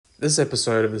This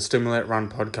episode of the Stimulate Run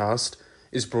podcast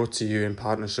is brought to you in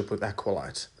partnership with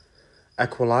Aqualite.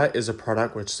 Aqualite is a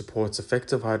product which supports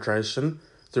effective hydration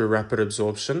through rapid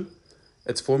absorption.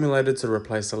 It's formulated to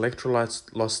replace electrolytes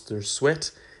lost through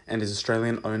sweat and is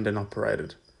Australian owned and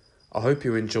operated. I hope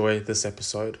you enjoy this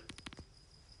episode.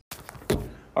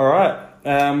 All right,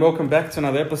 welcome back to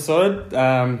another episode.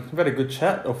 We've had a good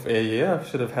chat off air. Yeah, I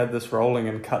should have had this rolling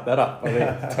and cut that up, I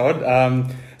think,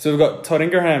 Todd. So we've got Todd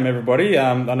Ingraham, everybody.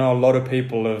 I know a lot of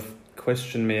people have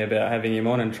questioned me about having him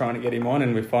on and trying to get him on,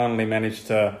 and we finally managed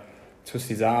to twist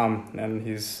his arm, and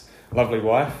his lovely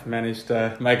wife managed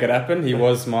to make it happen. He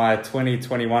was my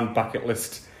 2021 bucket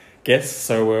list guest,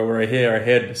 so we're a year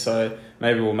ahead. So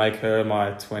maybe we'll make her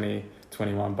my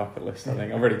 2021 bucket list. I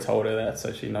think I've already told her that,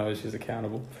 so she knows she's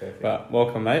accountable. Perfect. But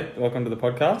welcome, mate. Welcome to the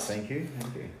podcast. Thank you.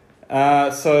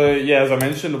 So yeah, as I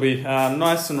mentioned, it'll be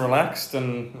nice and relaxed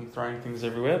and throwing things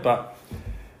everywhere. But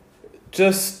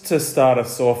just to start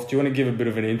us off, do you want to give a bit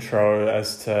of an intro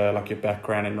as to like your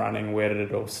background in running? Where did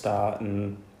it all start?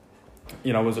 And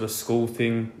was it a school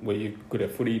thing where you're good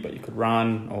at footy but you could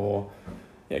run? Or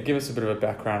give us a bit of a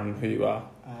background on who you are.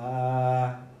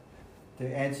 To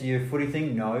answer your footy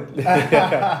thing, no.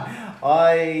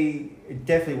 I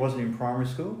definitely wasn't in primary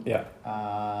school. Yeah.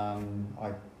 I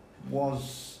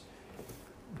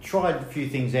tried a few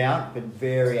things out, but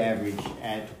very average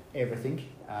at everything.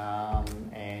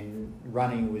 And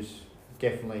running was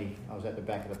definitely, I was at the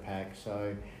back of the pack.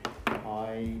 So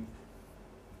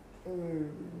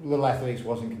little athletics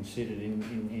wasn't considered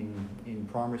in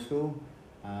primary school.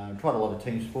 Tried a lot of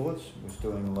team sports. Was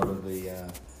doing a lot of the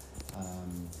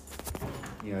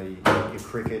your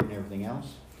cricket and everything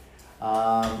else.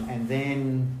 And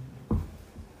then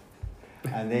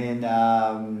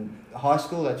high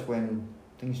school, that's when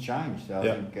things changed. I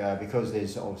think because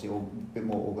there's obviously a bit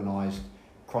more organised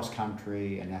cross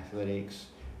country and athletics,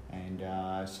 and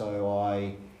so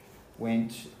I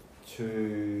went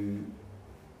to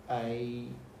it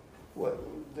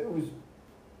was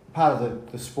part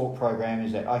of the sport program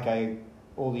is that, okay,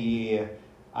 all the year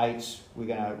 8s, we're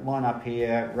going to line up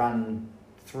here, run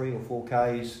 3 or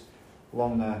 4Ks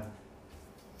along the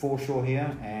foreshore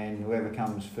here, and whoever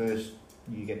comes first,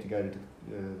 you get to go to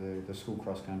the school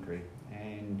cross country.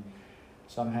 And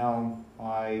somehow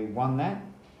I won that.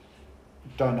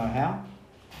 Don't know how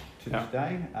to this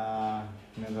day.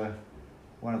 Remember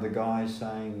one of the guys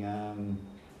saying,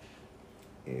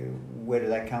 where did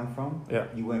that come from? Yeah.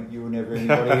 You were never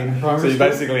anybody in primary school. So you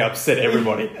basically upset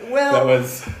everybody. Well, that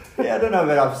was... I don't know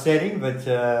about upsetting, but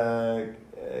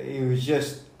it was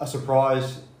just a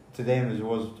surprise to them as it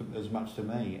was as much to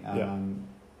me. Don't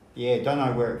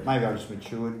know where. Maybe I just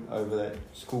matured over that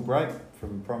school break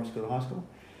from primary school to high school.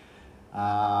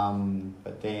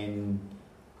 But then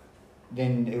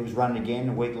it was run again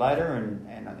a week later,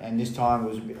 and this time it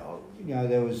was a bit.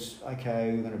 There was,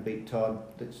 okay, we're going to beat Todd.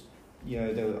 That's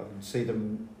I could see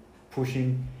them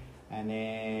pushing. And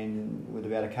then with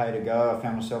about a K to go, I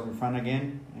found myself in front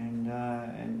again and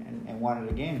won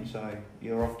it again. So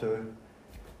you're off to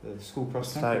the school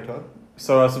cross country, Todd.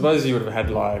 So I suppose you would have had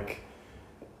like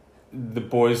the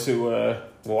boys who were,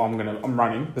 I'm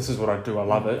running. This is what I do. I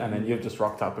love it. And then you've just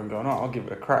rocked up and gone, I'll give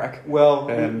it a crack. Well,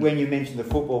 when you mentioned the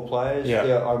football players,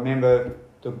 I remember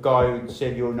the guy who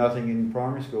said you were nothing in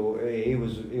primary school. He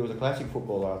was a classic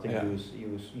footballer. I think he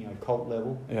was cult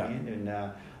level. Yeah. And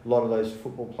a lot of those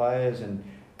football players and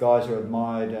guys who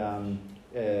admired,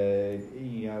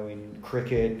 in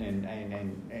cricket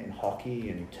and hockey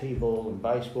and t-ball and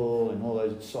baseball and all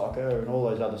those soccer and all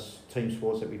those other team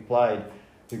sports that we played,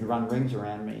 who could run rings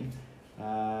around me.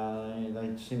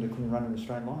 They seemed to couldn't run in a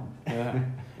straight line. Yeah.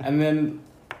 And then,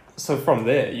 so from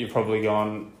there, you've probably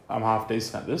gone, I'm half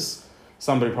decent at this.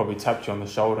 Somebody probably tapped you on the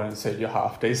shoulder and said, you're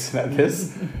half decent at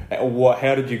this.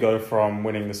 How did you go from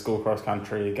winning the school cross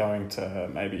country, going to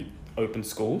maybe open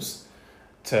schools,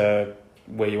 to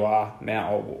where you are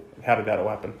now? How did that all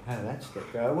happen? How did that step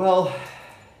go? Well,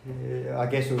 I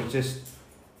guess it was just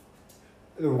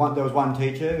there was one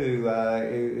teacher who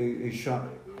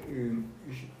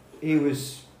he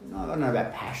was, I don't know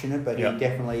about passionate, but he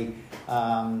definitely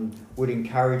would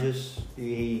encourage us.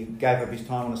 He gave up his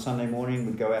time on a Sunday morning,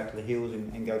 would go out to the hills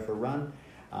and go for a run.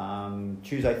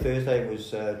 Tuesday, Thursday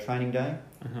was training day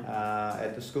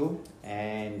at the school,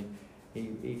 and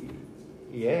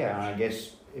I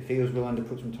guess if he was willing to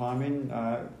put some time in,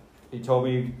 he told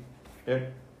me,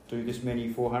 do this many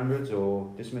 400s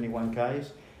or this many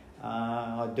 1Ks.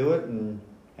 I'd do it and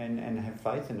have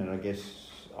faith in it. I guess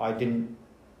I didn't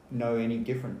know any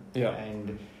different. Yeah.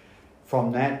 And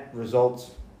from that,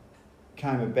 results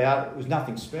came about. It was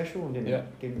nothing special.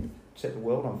 Didn't set the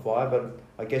world on fire, but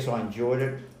I guess I enjoyed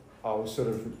it I was sort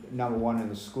of number one in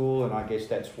the school, and I guess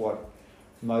that's what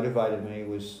motivated me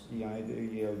was, you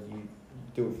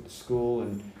do it for the school,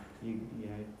 and you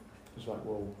know, it was like,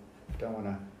 well, don't want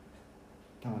to,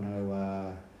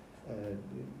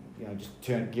 just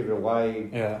give it away.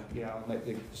 Yeah. And let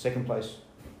the second place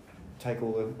take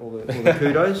all the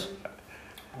kudos.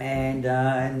 And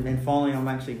finally, I'm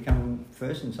actually come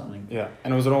first in something. Yeah,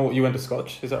 and was it all you went to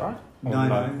Scotch? Is that right? No,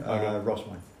 Okay.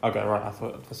 Rossway. Okay, right. I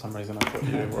thought for some reason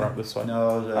you were up this way.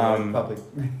 No, I was public.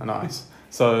 Nice.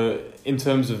 So, in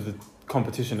terms of the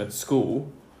competition at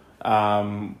school,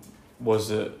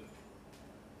 was it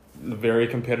very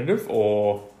competitive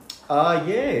or?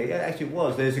 Yeah, actually it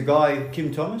was. There's a guy,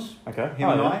 Kim Thomas. Okay.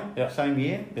 I, same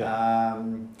year. Yeah.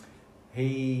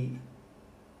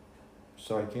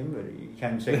 Sorry, Kim, but he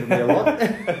came second to me a lot.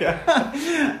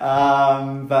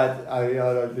 But I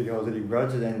don't think I was any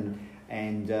grudge then.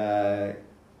 And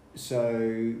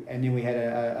then we had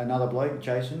another bloke,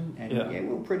 Jason, and we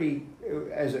were pretty,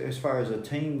 as far as a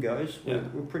team goes,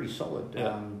 we're pretty solid.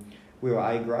 Yeah. We were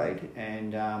A grade,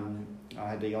 and I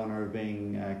had the honour of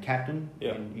being captain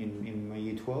in my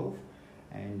year 12,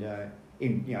 and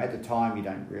at the time you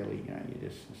don't really, you're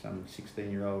just some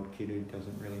 16-year-old kid who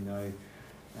doesn't really know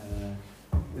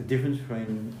the difference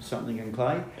between something and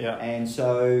clay. Yeah. And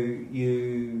so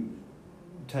you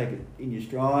take it in your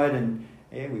stride, and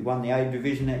we won the A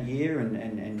division that year, and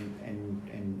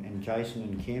Jason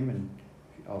and Kim and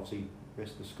obviously the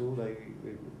rest of the school, they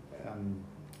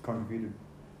contributed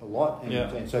a lot,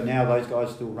 and so now those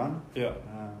guys still run. Yeah.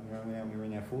 We're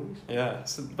in our 40s. Yeah.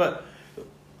 So, but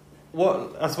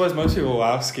what I suppose most people will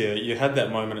ask you had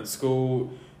that moment at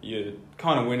school, you're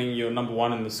kind of winning, you're number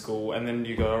one in the school, and then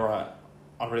you go, all right,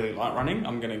 I really like running,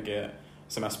 I'm going to get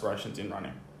some aspirations in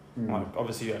running. Like,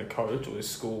 obviously you had a coach or the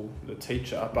school, the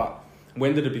teacher, but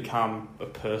when did it become a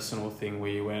personal thing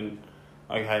where you went,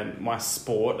 okay, my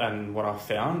sport and what I've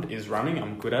found is running,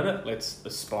 I'm good at it, let's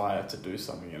aspire to do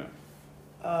something in it?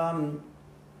 I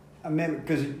remember,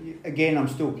 because again, I'm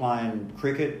still playing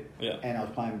cricket, and I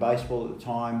was playing baseball at the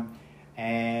time,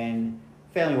 and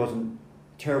family wasn't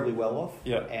terribly well off.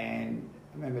 And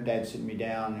I remember Dad sitting me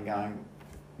down and going,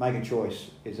 make a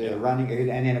choice. Is there running?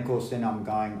 And then, of course, then I'm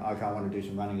going, okay, I want to do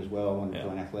some running as well. I want to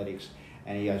join athletics.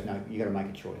 And he goes, no, you got to make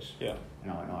a choice.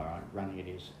 And I went, all right, running it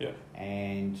is.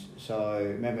 And so I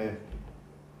remember,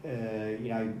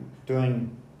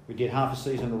 we did half a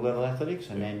season of level athletics,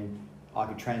 and then I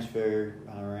could transfer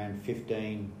around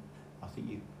 15, I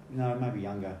think maybe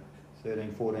younger,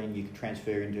 13, 14, you could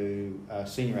transfer into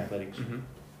senior athletics.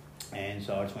 And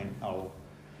so I just went, I'll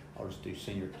just do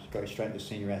go straight to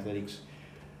senior athletics.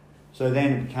 So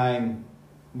then it became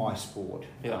my sport.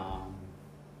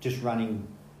 Just running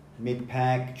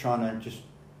mid-pack, trying to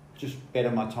just better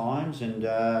my times, and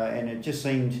it just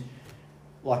seemed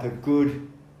like a good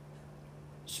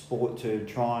sport to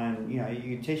try and,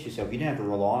 you test yourself. You don't have to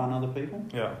rely on other people.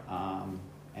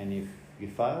 And if you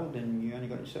failed, then you only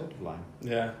got yourself to blame.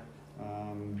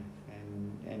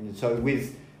 And so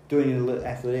with doing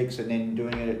athletics and then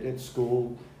doing it at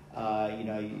school,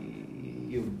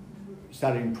 you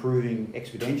started improving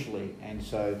exponentially, and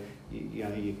so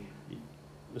the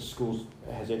school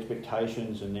has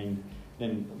expectations, and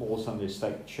then all of a sudden there's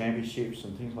state championships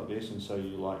and things like this, and so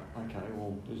you're like, okay,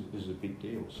 well this is a big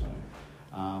deal. So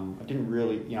I didn't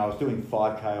really, I was doing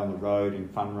 5K on the road and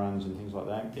fun runs and things like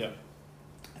that.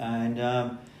 And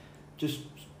it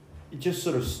just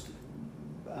sort of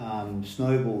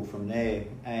snowballed from there.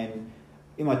 And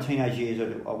in my teenage years,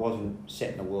 I wasn't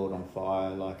setting the world on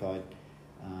fire. Like I'd,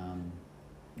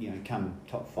 come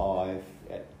top 5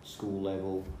 at school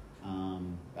level,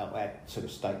 at sort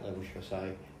of state level, should I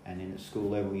say. And then at school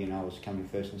level, I was coming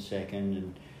first and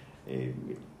second,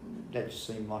 and that just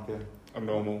seemed like a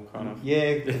normal kind of...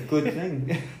 a good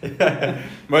thing.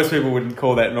 Most people wouldn't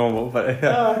call that normal, but...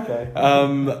 okay.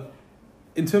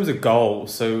 In terms of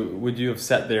goals, so would you have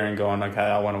sat there and gone, okay,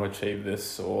 I want to achieve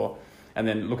this, and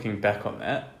then looking back on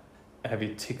that, have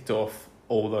you ticked off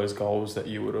all those goals that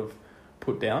you would have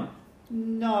put down?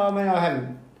 No, I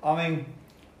haven't.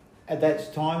 At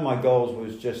that time, my goals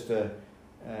was just to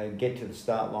get to the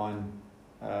start line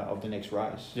of the next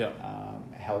race,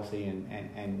 healthy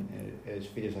and as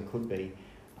fit as I could be.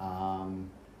 And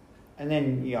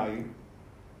then,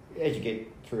 as you get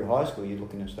through high school, you're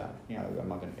looking to start, am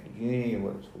I going to go to uni, or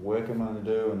what work am I going to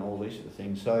do, and all these sort of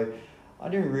things. So I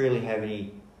didn't really have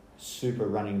any super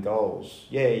running goals.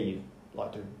 Yeah, you'd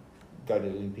like to go to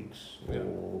the Olympics,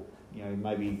 or,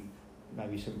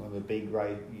 maybe some of the big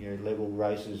level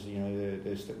races,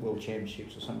 the World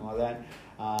Championships or something like that.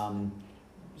 I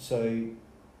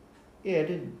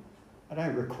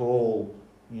don't recall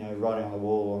writing on the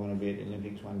wall, I'm going to be at the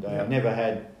Olympics one day. Yeah. I never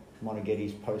had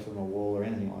Monteghetti's posted on the wall or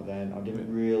anything like that.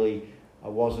 I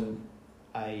wasn't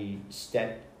a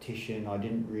statistician. I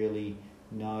didn't really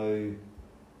know.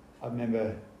 I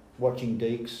remember watching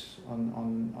Deeks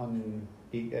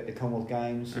at the Commonwealth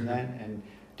Games and that, and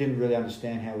didn't really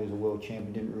understand how he was a world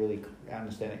champion, didn't really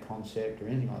understand the concept or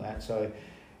anything like that. So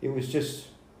it was just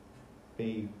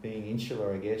being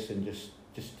insular, I guess, and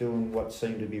just doing what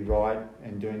seemed to be right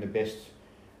and doing the best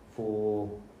for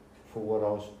what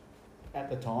I was at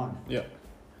the time. Yeah.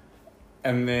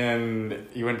 And then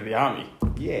you went to the army.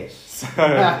 Yes.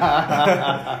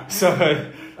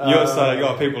 So you're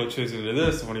saying, people are choosing to do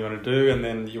this, what do you want to do? And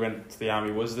then you went to the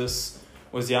army. Was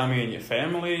the army in your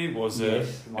family? Was it?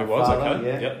 Yes, my it was, father,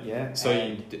 okay. yeah.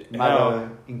 So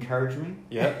mother encouraged me.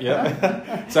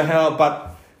 Yeah. So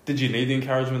but did you need the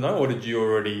encouragement though, or did you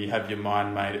already have your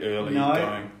mind made early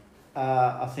going?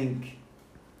 I think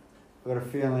I got a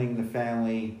feeling the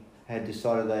family had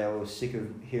decided they were sick of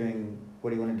hearing what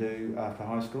do you want to do after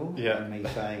high school? Yeah. And me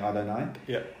saying, I don't know.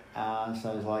 Yeah.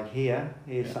 So I was like,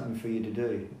 here's something for you to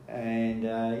do. And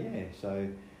so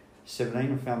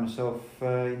 17 I found myself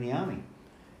in the army.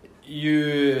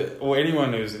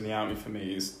 Anyone who's in the army for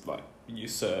me is like, you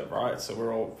serve, right? So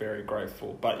we're all very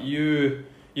grateful. But you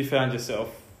found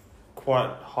yourself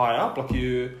quite high up.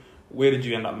 Where did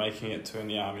you end up making it to in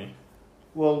the army?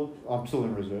 Well, I'm still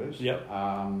in reserves. Yep.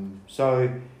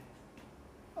 So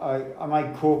I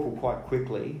made corporal quite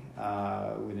quickly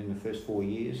within the first 4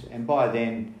 years, and by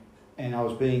then, I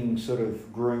was being sort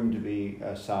of groomed to be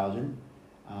a sergeant.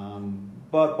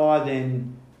 But by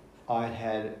then, I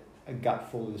had a gut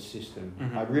full of the system.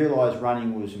 Mm-hmm. I realised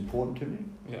running was important to me.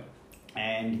 Yeah.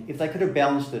 And if they could have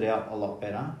balanced it out a lot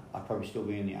better, I'd probably still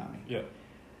be in the army. Yeah.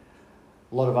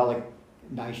 A lot of other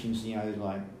nations,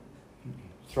 like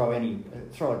throw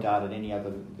a dart at any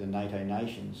other the NATO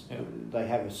nations. Yeah. They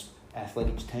have an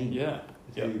athletics team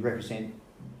who represent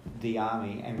the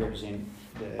army and represent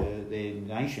their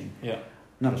nation. Yeah.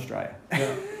 Not Australia.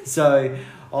 Yeah. So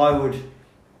I would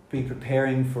be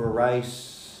preparing for a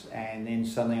race, and then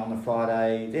suddenly on the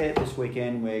Friday, this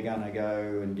weekend we're going to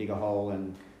go and dig a hole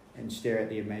and stare at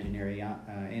the imaginary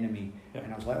enemy. Yeah.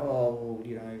 And I was like,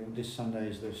 this Sunday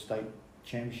is the state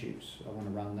championships. I want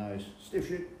to run those. Stiff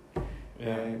shit.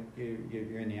 Yeah.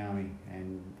 You're in the army,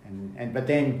 but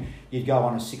then you'd go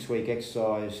on a 6-week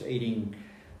exercise, eating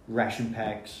ration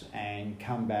packs, and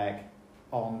come back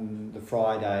on the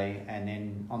Friday, and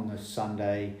then on the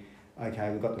Sunday,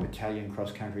 okay, we've got the battalion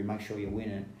cross country, make sure you win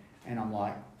it. And I'm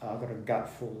like, I've got a gut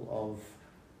full of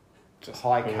just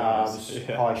high carbs,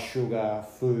 high sugar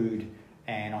food,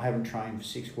 and I haven't trained for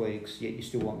 6 weeks, yet you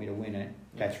still want me to win it.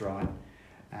 That's right.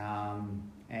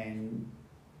 And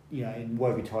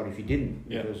woe betide if you didn't,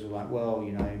 because like,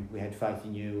 we had faith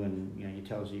in you, and you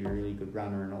tell us that you're a really good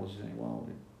runner and all this. Well,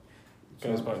 it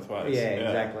goes both ways. Yeah,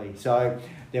 exactly. So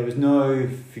there was no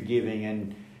forgiving,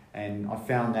 and I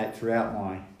found that throughout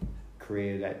my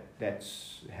career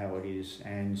that's how it is.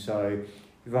 And so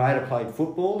if I had played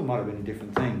football, it might have been a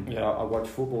different thing. Yeah. I watched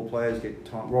football players get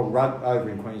time. Well, over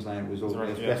in Queensland was all.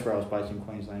 That's where I was based in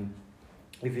Queensland.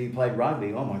 If you played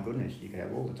rugby, oh my goodness, you could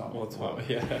have all the time. All the time,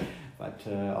 yeah. But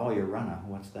you're a runner.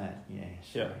 What's that? Yeah.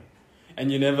 So. Yeah. And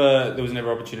there was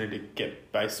never opportunity to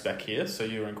get based back here, so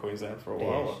you were in Queensland for a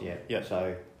while. Yes, yeah. Yeah.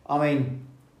 So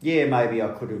maybe I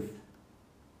could have,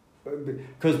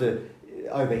 because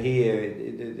over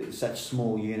here such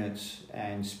small units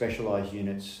and specialised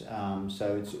units.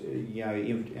 So it's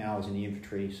I was in the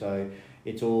infantry, so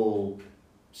it's all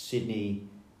Sydney,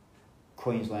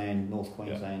 Queensland, North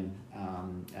Queensland,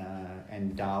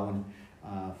 and Darwin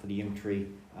for the infantry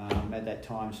at that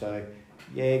time. So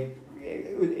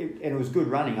it was good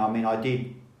running. I mean, I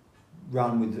did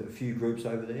run with a few groups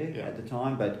over there at the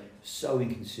time, but so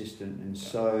inconsistent and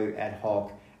so ad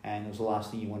hoc, and it was the last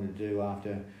thing you wanted to do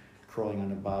after crawling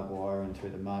under barbed wire and through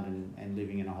the mud and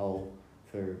living in a hole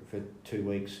for 2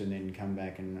 weeks, and then come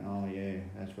back and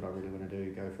that's what I really want to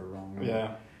do, go for a long run.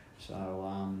 Yeah.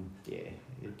 So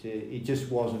it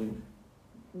just wasn't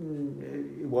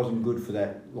good for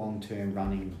that long-term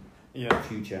running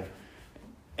future.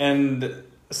 And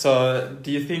so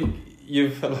do you think a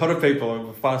lot of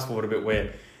people, fast forward a bit,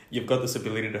 where you've got this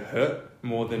ability to hurt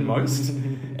more than most,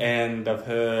 and I've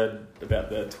heard about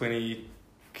the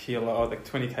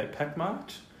 20K pack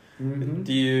march. Mm-hmm.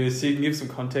 So you can give some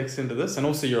context into this, and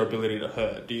also your ability to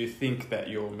hurt. Do you think that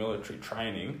your military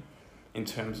training, in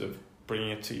terms of bringing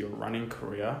it to your running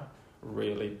career,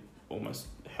 really almost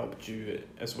helped you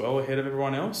as well ahead of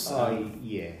everyone else?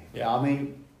 Yeah. I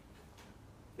mean,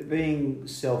 being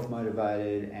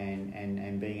self-motivated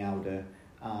and being able to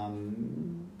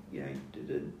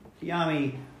the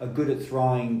army are good at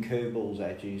throwing curveballs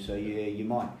at you. So you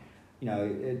might,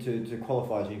 to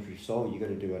qualify as an infantry soldier, you've got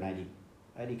to do an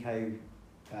 80k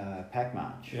pack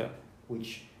march,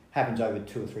 which happens over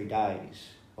 2 or 3 days,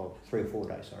 or 3 or 4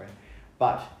 days, sorry.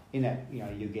 But in that,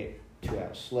 you get 2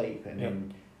 hours sleep, and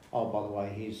then, oh, by the way,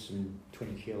 here's some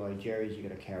 20 kilo jerrys you got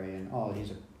to carry, and oh,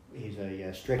 here's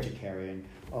a stretcher carrier, and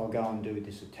oh, go and do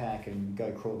this attack, and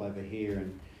go crawl over here,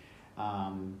 and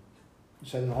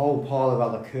so the whole pile of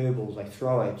other curveballs they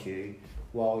throw at you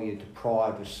while you're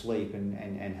deprived of sleep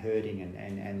and hurting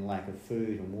and lack of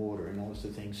food and water and all this sort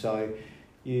of thing. So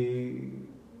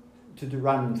to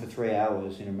run for 3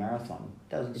 hours in a marathon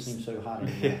doesn't seem so hard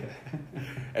anymore. Yeah.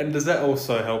 And does that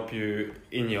also help you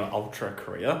in your ultra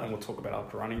career? And we'll talk about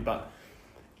ultra running, but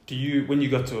when you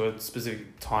got to a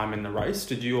specific time in the race,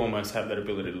 did you almost have that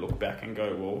ability to look back and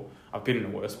go, well, I've been in a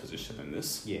worse position than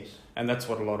this? Yes. And that's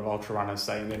what a lot of ultra runners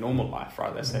say in their normal life,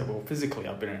 right? They say, well, physically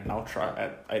I've been in an ultra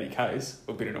at 80 Ks,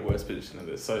 I've been in a worse position than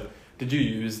this. So did you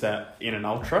use that in an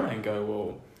ultra and go,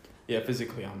 well, yeah,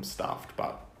 physically I'm stuffed,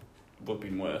 but would have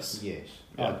been worse? Yes.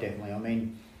 Yeah. Oh, definitely. I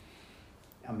mean,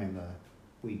 I remember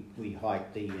we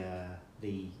hiked the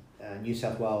New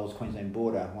South Wales Queensland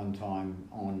border one time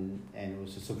and it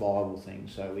was a survival thing.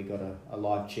 So we got a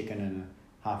live chicken and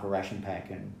half a ration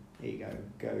pack, and there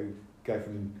you go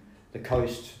from the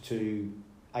coast to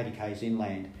 80 k's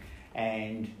inland,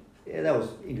 and that was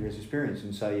an interesting experience.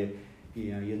 And so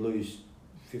you lose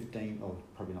 15, or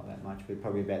probably not that much, but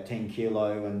probably about 10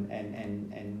 kilo,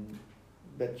 and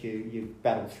but you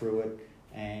battle through it.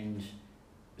 And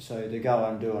so to go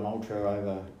and do an ultra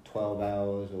over 12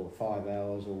 hours or 5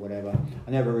 hours or whatever,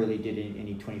 I never really did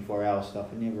any 24-hour stuff.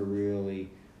 I never really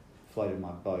floated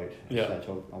my boat. Yeah.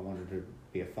 So I wanted to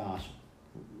be a fast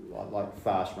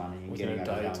running and getting over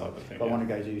type of thing. But I want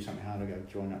to go do something hard, to go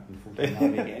join up in full-time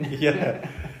army again. Yeah.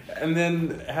 And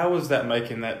then how was that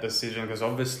making that decision? Because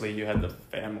obviously you had the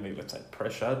family, let's say,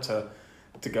 pressure to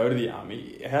go to the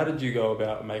army. How did you go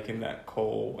about making that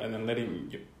call and then letting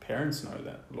your parents know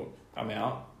that, look, I'm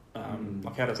out?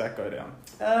 Like, how does that go down?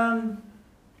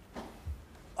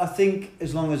 I think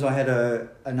as long as I had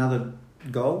another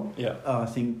goal, I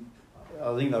think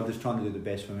they were just trying to do the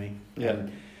best for me. Yeah.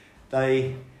 And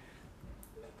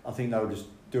I think they were just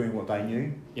doing what they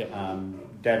knew. Yeah.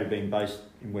 Dad had been based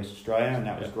in West Australia, and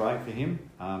that was great for him.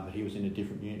 But he was in a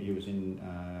different unit. He was in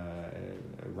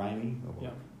RAME, or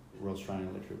Royal Australian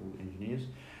Electrical Engineers,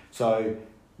 so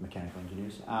mechanical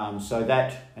engineers. So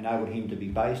that enabled him to be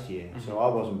based here. Mm-hmm. So I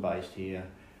wasn't based here,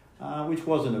 which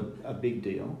wasn't a big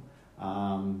deal.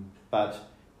 But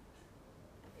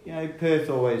Perth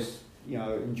always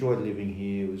enjoyed living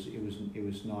here. It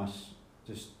was nice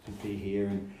just to be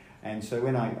here, and so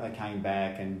when I came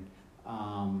back, and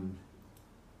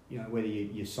whether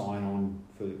you sign on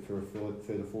for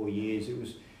the 4 years, it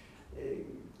was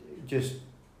just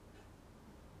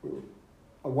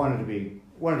I wanted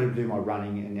to do my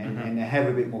running and have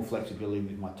a bit more flexibility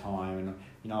with my time,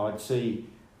 and I'd see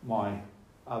my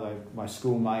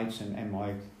schoolmates and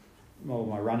my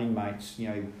running mates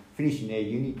finishing their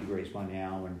uni degrees by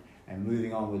now and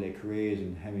moving on with their careers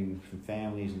and having some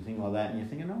families and things like that, and you're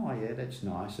thinking, oh yeah, that's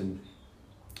nice, and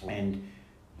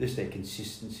just that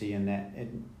consistency and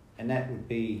that would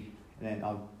be, and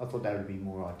I thought that would be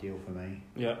more ideal for me.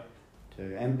 Yeah.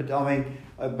 But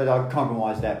I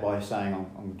compromised that by saying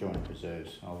I'm joining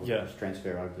reserves. I will just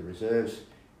transfer over the reserves,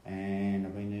 and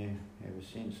I've been there ever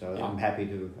since. So I'm happy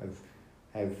to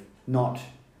have not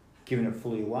given it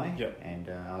fully away, and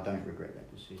I don't regret that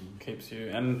decision. Keeps you,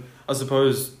 and I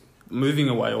suppose moving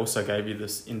away also gave you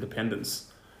this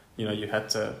independence.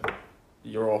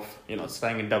 You're off,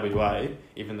 staying in WA,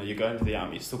 even though you're going to the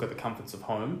army, you still got the comforts of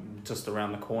home just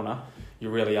around the corner. You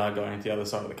really are going to the other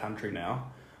side of the country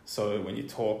now. So when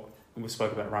we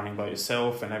spoke about running by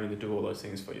yourself and having to do all those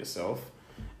things for yourself,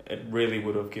 it really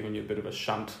would have given you a bit of a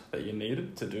shunt that you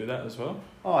needed to do that as well.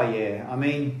 Oh yeah, I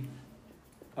mean,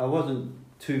 I wasn't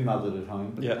too mothered at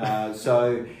home. Yeah.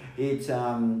 So it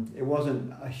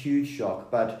wasn't a huge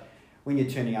shock, but when you're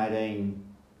turning 18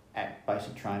 at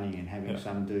basic training and having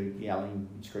some dude yelling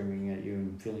and screaming at you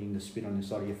and feeling the spit on the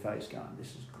side of your face, going, "This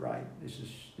is great. This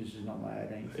is not my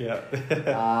 18th." Yeah.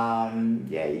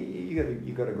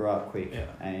 You got to grow up quick. Yeah.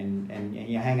 And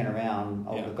you're hanging around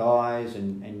older guys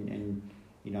and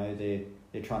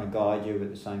they're trying to guide you, but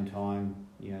at the same time,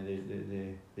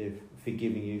 they're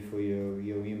forgiving you for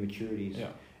your immaturities.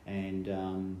 Yeah. And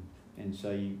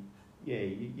so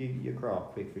you grow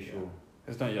up quick for sure.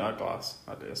 There's no yard glass,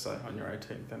 I dare say, on your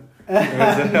 18th then.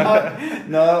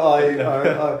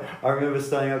 I remember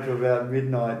staying up to about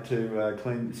midnight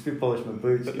to spit polish my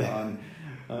boots, going,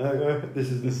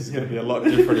 This is going to be a lot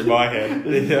different in my head.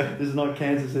 This is not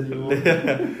Kansas anymore.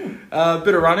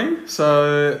 Bit of running.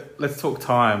 So let's talk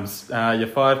times. Your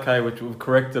 5K, which we've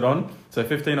corrected on. So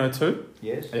 15:02.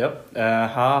 Yes. Yep.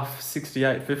 Half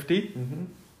 68:50. Mm-hmm.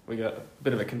 We got a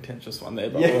bit of a contentious one there,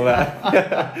 but all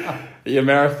that. Your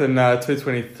marathon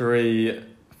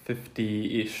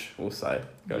 2:23:50-ish, we'll say.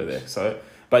 Go there. So,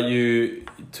 but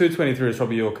 2:23 is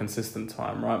probably your consistent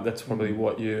time, right? That's probably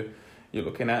what you're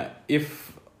looking at.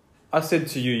 If I said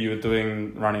to you were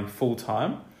doing running full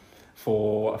time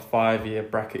for a 5-year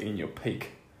bracket in your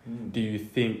peak, do you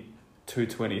think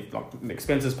 2:20, like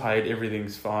expenses paid,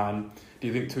 everything's fine? Do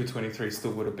you think 2:23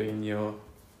 still would have been your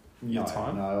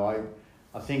time? No,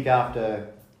 I think after,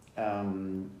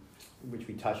 which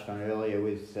we touched on earlier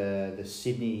with the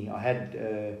Sydney, I had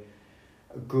a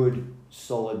good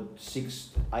solid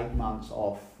 6-8 months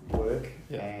off work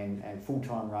and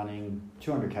full-time running,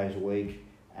 200 Ks a week,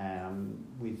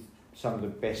 with some of the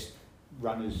best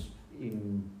runners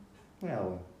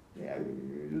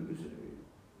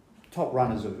top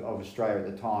runners of Australia at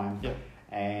the time,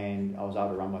 and I was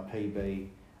able to run my PB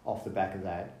off the back of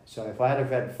that. So if I had have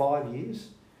had 5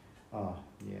 years,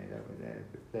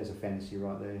 there's a fantasy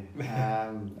right there. I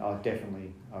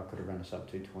could have run us up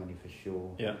 2:20 for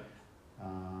sure. Yeah.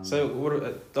 So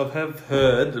I have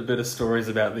heard a bit of stories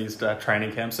about these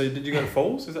training camps. So did you go to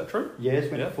Falls? Is that true? Yes,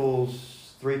 went to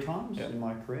Falls 3 times in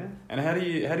my career. And how do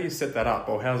you set that up,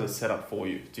 or how's it set up for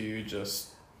you? Do you just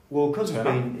because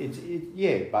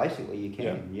basically you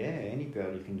can. Yeah,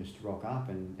 anybody can just rock up,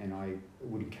 and I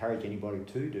would encourage anybody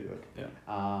to do it. Yeah.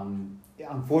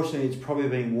 Unfortunately, it's probably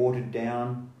been watered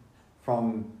down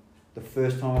from the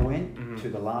first time I went to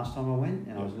the last time I went,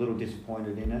 and I was a little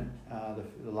disappointed in it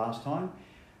the last time.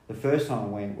 The first time I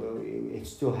went, well, it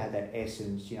still had that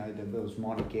essence, there was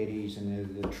Montegettys and there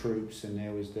were the troops and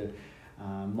there was the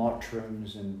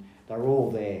Mottrams, and they were all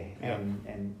there,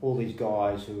 and all these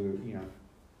guys who were,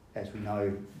 as we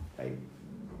know,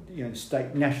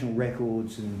 state national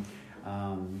records, and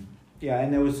and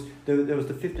there was the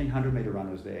 1500 metre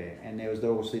runners there, and there was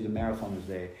obviously the marathoners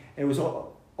there. It was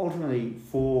ultimately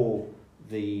for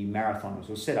the marathoners,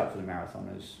 or set up for the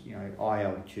marathoners, high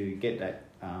altitude, get that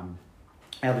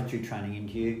altitude training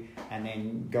into you, and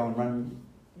then go and run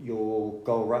your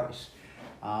goal race,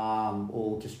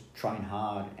 or just train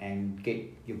hard and get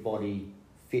your body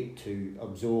fit to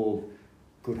absorb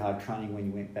good hard training when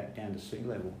you went back down to sea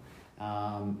level.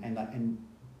 And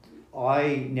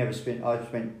I spent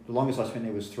the longest I spent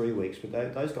there was 3 weeks, but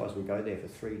those guys would go there for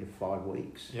 3 to 5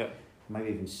 weeks. Yeah. Maybe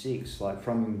even 6, like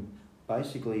from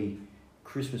basically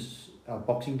Christmas,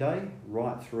 Boxing Day,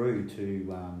 right through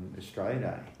to Australia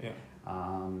Day. Yeah.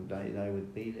 They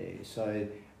would be there. So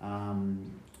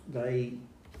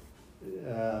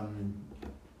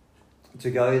to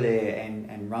go there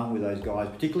and run with those guys,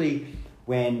 particularly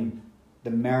when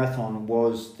the marathon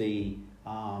was the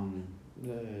how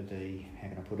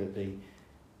can I put it,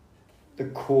 the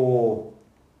core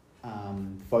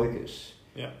focus.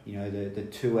 Yeah. The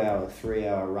 2-hour,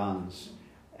 3-hour runs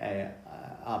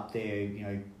up there,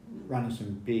 running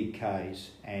some big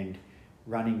Ks and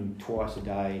running twice a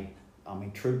day. I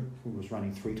mean, Troop was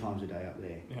running 3 times a day up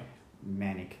there. Yeah.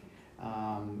 Manic.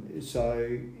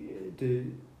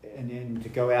 And then to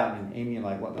go out and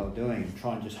emulate what they were doing and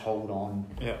try and just hold on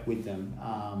with them,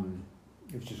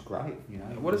 it was just great,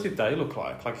 What does your day look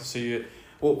like?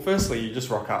 Firstly, you just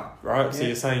rock up, right? So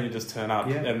you're saying you just turn up,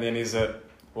 and then is it,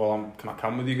 can I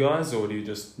come with you guys, or do you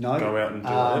just go out and do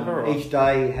whatever? Or? Each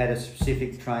day had a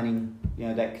specific training,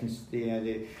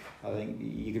 I think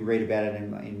you could read about it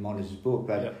in Modders' book,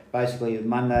 but basically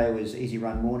Monday was easy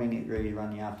run morning, easy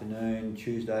run in the afternoon.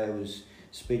 Tuesday was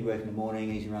speed work in the morning,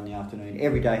 easy run in the afternoon.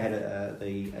 Every day had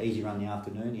the easy run in the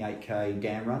afternoon, the 8K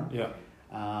dam run. Yeah.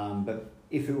 But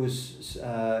if it was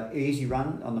easy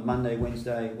run on the Monday,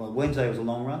 Wednesday was a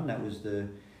long run. That was the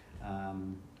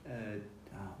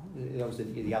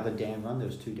other dam run. There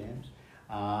was 2 dams.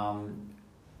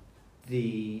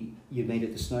 You'd meet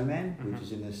at the Snowman, which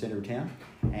is in the centre of town,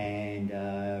 and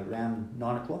around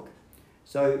 9 o'clock.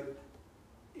 So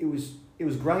it was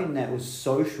great, and that was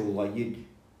social. Like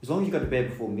as long as you got to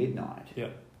bed before midnight,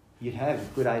 you'd have a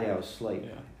good 8 hours sleep,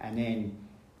 and then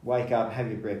wake up, have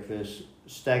your breakfast,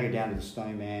 stagger down to the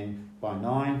Snowman by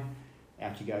 9.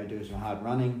 Out you go, do some hard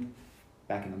running.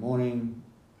 Back in the morning,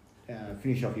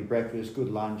 finish off your breakfast, good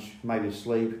lunch, maybe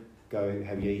sleep, go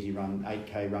have your easy run,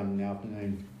 8K run in the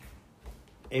afternoon.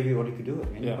 Everybody could do it.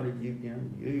 Anybody,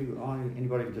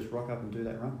 anybody could just rock up and do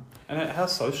that run. And how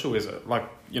social is it? Like,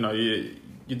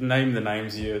 you'd name the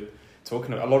names you're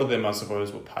talking about. A lot of them, I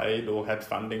suppose, were paid or had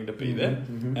funding to be there.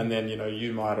 Mm-hmm. And then,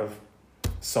 you might have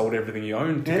sold everything you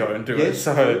owned to go and do yes, it.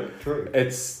 So true.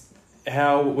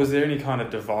 Was there any kind of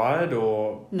divide,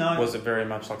 or No. was it very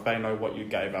much like they know what you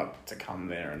gave up to come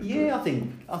there? And Yeah, I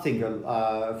think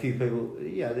a few people,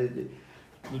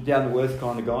 the down to earth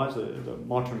kind of guys, the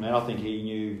Mottram man, I think he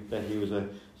knew that he was a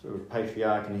sort of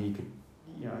patriarch, and he could,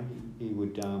 he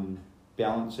would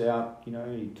balance out.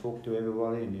 He'd talk to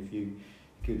everybody, and if you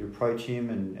could approach him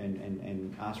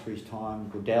and ask for his time,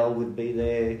 Goodell would be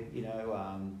there.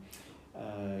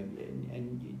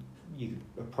 And you could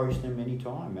approach them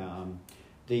anytime.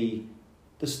 The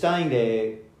staying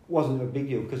there wasn't a big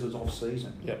deal because it was off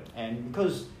season. Yep. And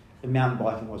because the mountain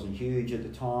biking wasn't huge at the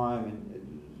time,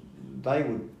 and they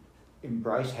would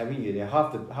embrace having you there.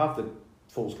 Half the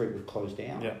Falls Creek was closed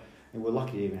down. Yep. And we're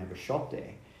lucky to even have a shop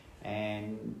there.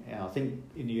 And I think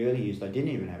in the early years they didn't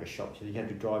even have a shop, so you had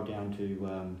to drive down to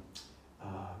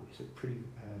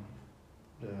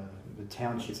the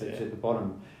township that's at the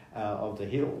bottom of the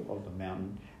hill of the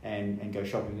mountain, and go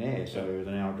shopping there. So it was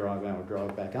an hour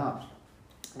drive back up.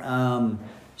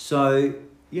 So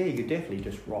yeah, you could definitely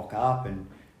just rock up, and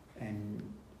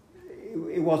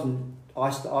it wasn't.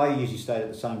 I usually stayed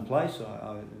at the same place,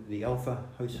 the Alpha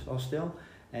Hostel,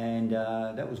 and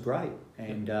that was great.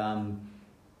 And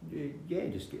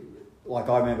like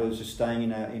I remember, I was just staying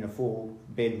in a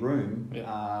 4-bed room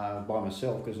by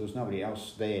myself because there was nobody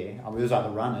else there. I mean, there was other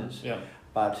runners,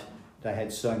 but they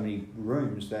had so many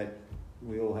rooms that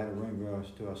we all had a room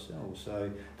to ourselves.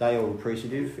 So they all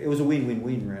appreciative. It was a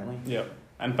win-win-win, really. Yeah,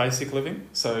 and basic living.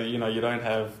 So you don't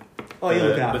have you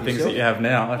look after the things yourself. that you have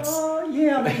now. I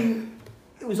mean,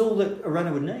 it was all that a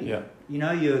runner would need. Yeah.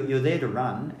 You're there to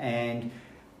run, and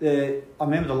I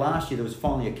remember the last year there was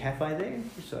finally a cafe there,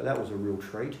 so that was a real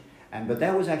treat. But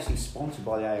that was actually sponsored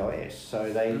by the AIS. So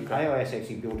AIS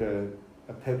actually built a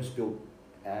purpose-built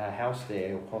house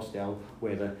there, or hostel,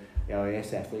 where the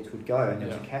AIS athletes would go, and there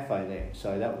was a cafe there.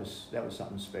 So that was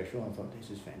something special. I thought, this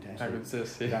is fantastic. How good's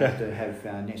this? I don't have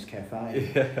to have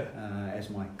Nescafe as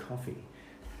my coffee.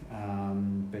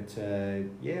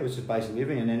 It was just basic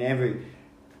living, and then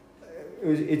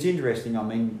it's interesting. I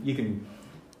mean, you can.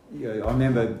 I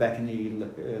remember back in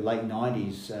the late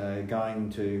 90s going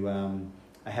to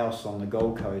a house on the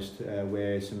Gold Coast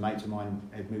where some mates of mine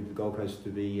had moved to the Gold Coast to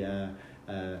be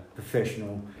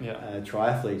professional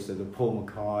triathletes. So the Paul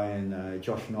Mackay and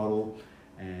Josh Noddle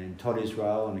and Todd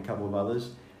Israel and a couple of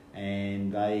others,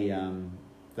 and they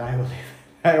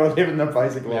were living the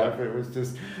basic life. It was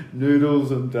just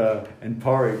noodles and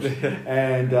porridge,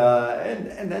 and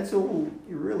that's all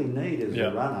you really need as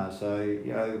a runner. So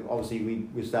obviously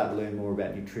we started to learn more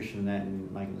about nutrition and that,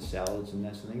 and making the salads and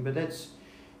that sort of thing. But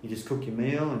you just cook your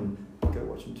meal and go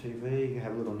watch some TV,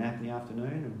 have a little nap in the afternoon,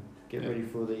 and get ready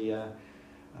for the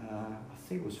I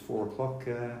think it was 4 o'clock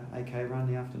AK run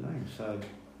in the afternoon. So,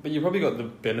 but you probably got the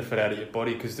benefit out of your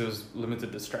body because there was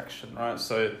limited distraction, right?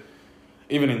 So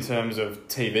even in terms of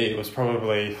TV, it was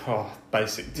probably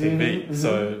basic TV. Mm-hmm.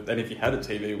 So, and if you had a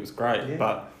TV, it was great. Yeah.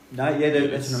 But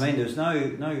that's what I mean. There's no.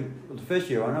 The first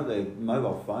year I know the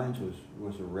mobile phones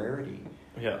was a rarity.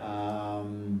 Yeah.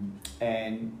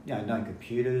 And no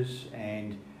computers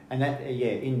and that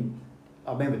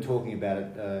I remember talking about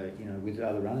it with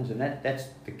other runners, and that's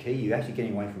the key. You're actually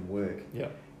getting away from work. Yeah.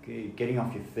 Getting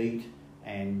off your feet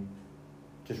and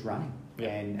just running. Yeah.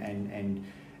 And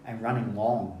running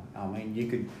long. I mean, you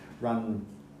could run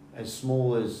as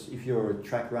small as, if you're a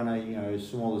track runner, as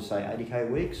small as say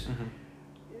 80k weeks.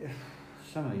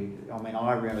 Mm-hmm.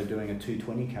 I remember doing a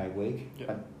 220k week,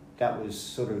 but that was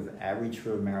sort of average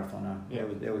for a marathoner. Yeah.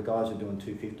 There were guys who were doing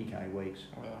 250k weeks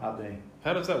up there.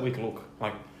 How does that week look?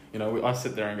 Like, I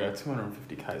sit there and go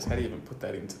 250 k's. How do you even put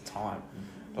that into time?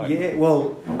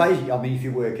 Basically, if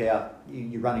you work out,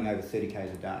 you're running over 30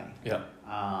 k's a day. Yeah.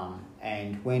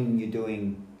 And when you're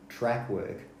doing track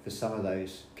work for some of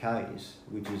those k's,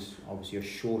 which is obviously a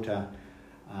shorter,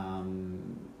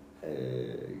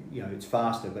 it's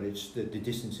faster, but it's the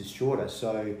distance is shorter.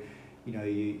 So,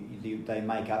 they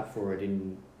make up for it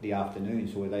in the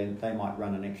afternoons, or they might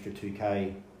run an extra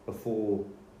 2k before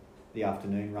the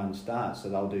afternoon run starts. So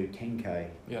they'll do 10k,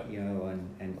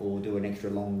 and or do an extra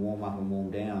long warm up and warm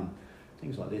down,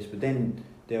 things like this. But then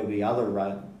there'll be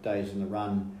other days in the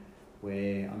run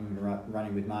where I remember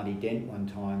running with Marty Dent one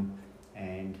time,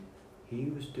 and he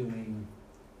was doing,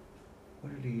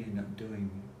 what did he end up doing?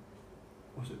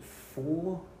 Was it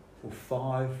 4 or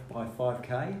 5 by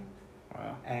 5k?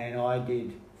 Wow. And I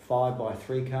did 5 by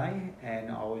 3k, and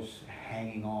I was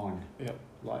hanging on,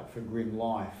 like for grim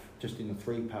life, just in the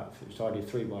 3 part. So I did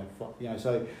 3 by 5.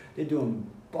 So they're doing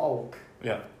bulk.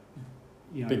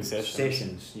 Big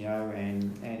sessions.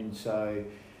 And so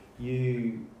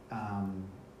you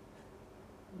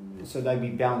so they'd be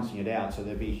balancing it out. So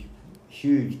there'd be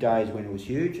huge days when it was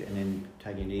huge, and then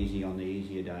taking it easy on the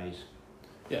easier days.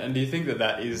 Yeah, and do you think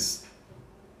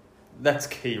that's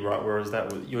key, right? Whereas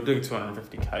you're doing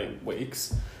 250k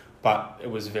weeks, but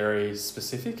it was very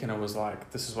specific, and it was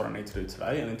like, this is what I need to do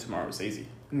today, and then tomorrow was easy.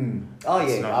 Oh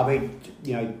yeah, I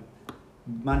mean,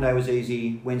 Monday was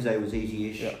easy, Wednesday was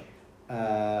easy-ish,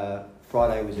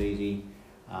 Friday was easy,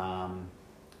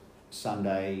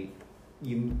 Sunday,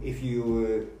 if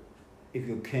you're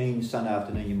keen, Sunday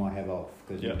afternoon you might have off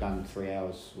because you've done 3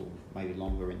 hours or maybe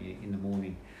longer in the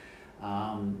morning.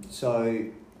 So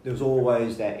there was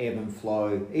always that ebb and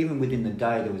flow. Even within the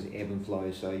day there was ebb and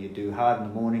flow. So you do hard in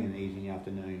the morning and easy in the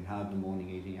afternoon, hard in the morning,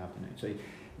 easy in the afternoon.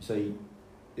 So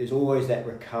there's always that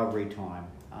recovery time.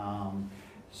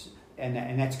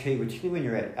 And that's key, particularly when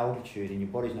you're at altitude and your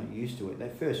body's not used to it.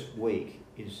 That first week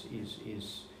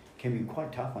can be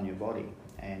quite tough on your body,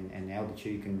 and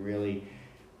altitude can really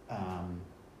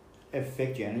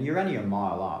affect you. And you're only a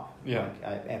mile up, like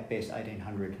at best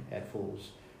 1800 at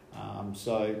falls.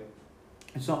 So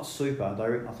it's not super,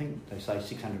 though. I think they say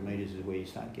 600 metres is where you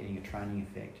start getting a training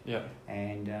effect. Yeah.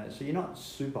 And so you're not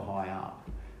super high up,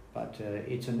 but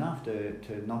it's enough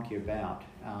to knock you about.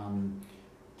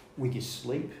 With your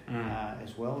sleep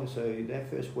as well. So that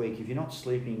first week, if you're not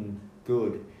sleeping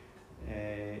good,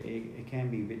 it can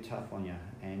be a bit tough on you.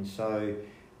 And so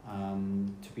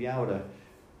to be able to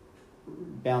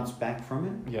bounce back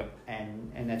from it,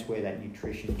 and that's where that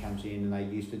nutrition comes in. And they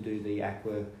used to do the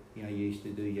aqua, you used to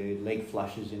do your leg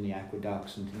flushes in the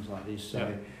aqueducts and things like this.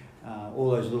 So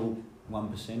all those little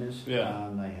 1%ers,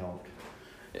 they helped.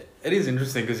 It is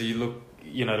interesting because you look,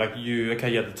 you had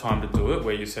the time to do it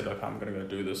where you said, okay, I'm going to go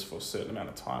do this for a certain amount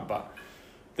of time, but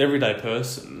the everyday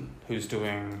person who's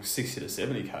doing 60 to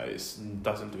 70 Ks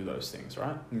doesn't do those things,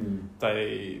 right?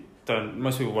 They don't,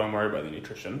 most people won't worry about the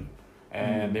nutrition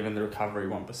and even the recovery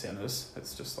 1%ers.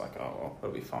 It's just like, oh, well,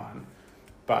 it'll be fine.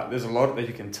 But there's a lot that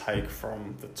you can take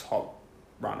from the top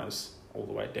runners all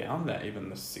the way down that even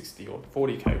the 60 or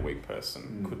 40k week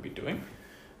person could be doing.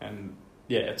 And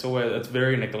it's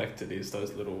very neglected, is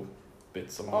those little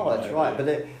bits along the way. Oh, that's right. But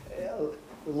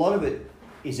a lot of it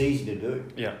is easy to do.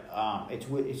 Yeah. It's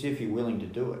if you're willing to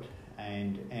do it,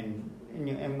 and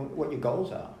what your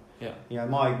goals are. Yeah.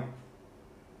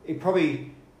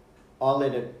 I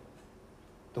let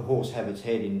the horse have its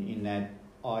head in that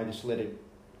I just let it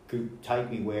take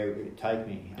me where it take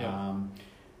me. Yeah.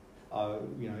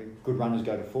 Good runners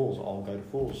go to falls. I'll go to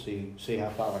falls. See how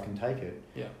far I can take it.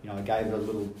 Yeah. I gave it a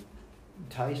little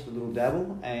taste, a little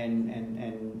dabble, and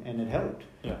it helped.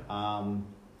 Yeah.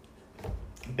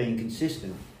 Being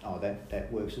consistent,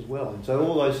 that works as well. And so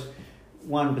all those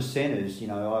 1%ers,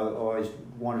 I always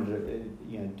wanted to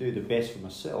do the best for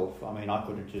myself. I mean, I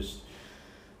could have just,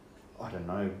 I don't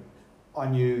know, I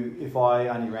knew if I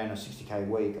only ran a 60k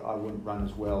week, I wouldn't run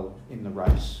as well in the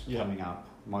race coming up,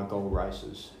 my goal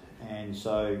races. And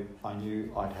so I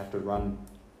knew I'd have to run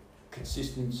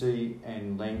consistency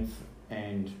and length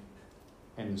and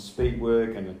speed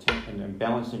work and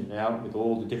balancing it out with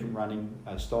all the different running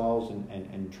styles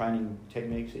and training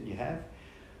techniques that you have.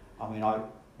 I mean,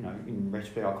 in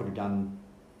retrospect, I could have done,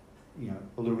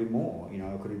 a little bit more.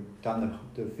 I could have done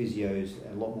the physios,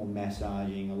 a lot more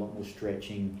massaging, a lot more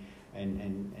stretching,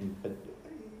 but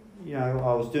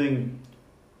I was doing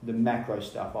the macro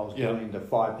stuff. I was doing the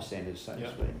 5%ers, so to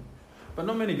speak. But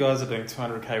not many guys are doing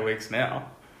 200k weeks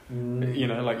now. You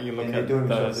look at they're doing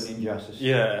themselves an injustice.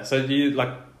 Yeah. So do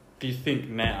you think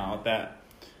now that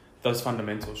those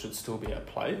fundamentals should still be at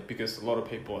play? Because a lot of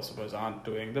people, I suppose, aren't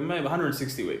doing them. Maybe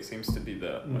 160 weeks seems to be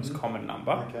the most common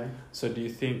number. Okay. So do you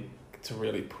think to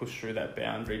really push through that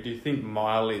boundary, do you think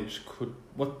mileage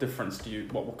what difference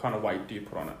what kind of weight do you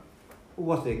put on it?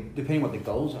 Depending what the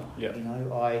goals are. Yeah.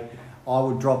 I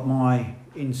would drop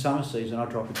in summer season, I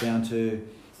drop it down to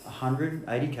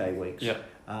 180k weeks. Yeah.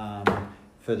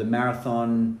 For the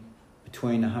marathon,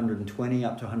 between 120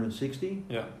 up to 160.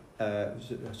 Yeah.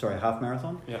 Half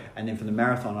marathon. Yeah. And then for the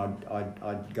marathon,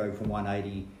 I'd go from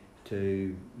 180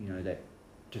 to that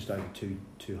just over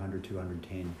 200,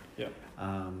 210. Yeah.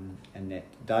 And that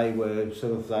they were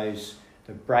sort of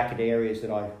the bracket areas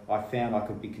that I found I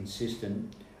could be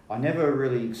consistent. I never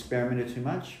really experimented too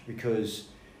much because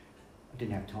I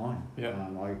didn't have time. Yeah.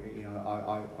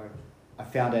 I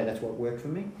found out that's what worked for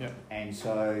me. Yeah. And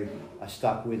so I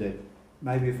stuck with it.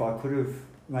 Maybe if I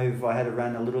had to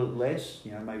run a little less,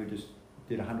 maybe just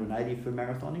did 180 for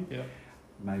marathoning. Yeah.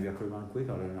 Maybe I could have run quick.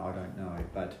 I don't know.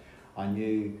 But I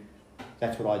knew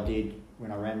that's what I did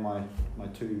when I ran my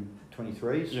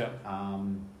 223s. Yeah.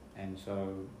 And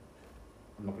so,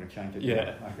 I'm not going to change it.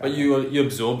 Yeah, Okay. but you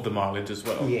absorbed the mileage as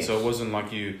well. Yes. So it wasn't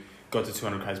like you got to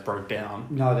 200 k's, broke down.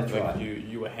 No, that's like right.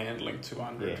 You were handling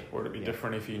 200. Yeah. Or would it be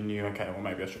different if you knew, okay, well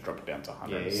maybe I should drop it down to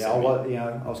 100? Yeah.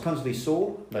 I was constantly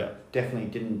sore, but definitely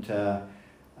didn't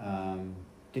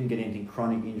get anything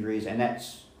chronic injuries, and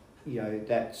that's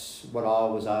what I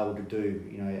was able to do.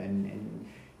 And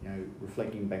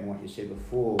reflecting back on what you said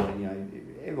before,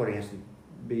 everybody has to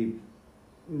be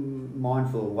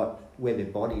mindful of where their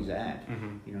body's at.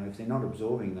 Mm-hmm. If they're not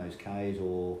absorbing those Ks,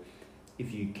 or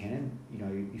if you can,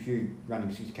 if you're running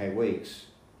 6K weeks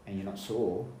and you're not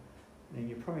sore, then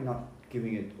you're probably not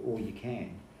giving it all you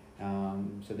can.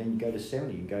 So then you go to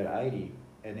 70, you go to 80,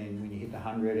 and then when you hit the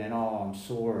 100 and I'm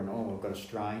sore and I've got a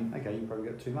strain, okay, you probably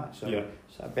got too much. So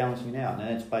start balancing it out, and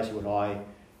that's basically what I,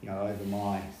 over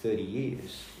my 30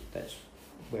 years, that's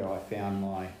where I found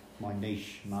my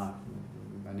niche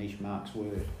marks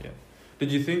were. Yeah.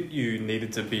 Did you think you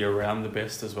needed to be around the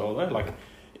best as well though? Like,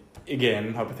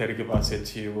 again, hypothetically, if I said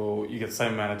to you, well, you get the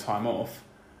same amount of time off,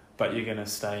 but you're going to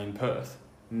stay in Perth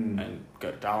and go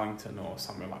to Darlington or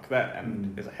somewhere like that,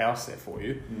 and there's a house there for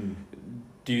you.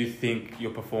 Do you think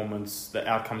your performance, the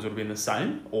outcomes would have been the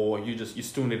same, or you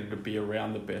still needed to be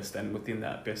around the best and within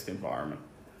that best environment?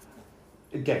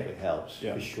 It definitely helps,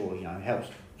 for sure. It helps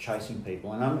chasing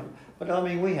people, and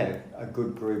we had a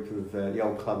good group of the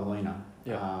old Club Arena,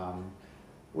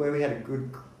 where we had a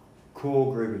good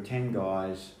core group of 10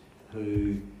 guys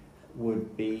who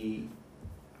would be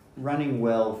running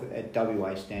well at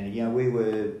WA standard. We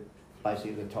were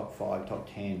basically the top 5, top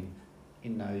 10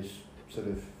 in those sort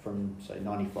of from say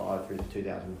 95 through to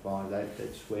 2005.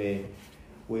 That's where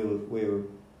we were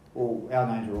all, our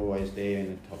names were always there in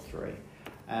the top 3.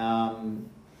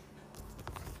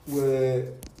 Were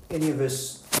any of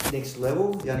us next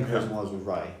level? The only person was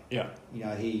Ray. Yeah.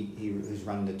 He was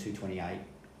running the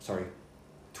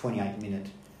 28 minute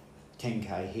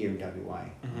 10K here in WA.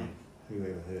 Mm-hmm.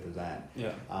 Whoever heard of that?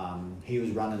 Yeah. He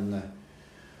was running the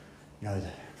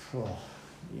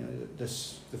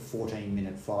 14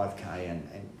 minute 5K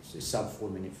and sub 4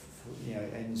 minute,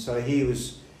 and so he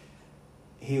was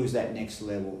that next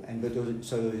level, but he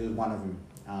was one of them.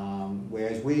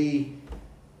 Whereas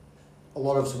a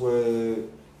lot of us were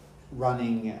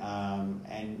running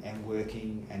and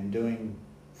working and doing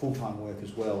full-time work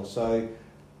as well. So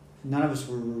none of us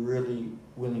were really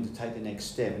willing to take the next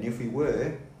step, and if we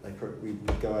were, we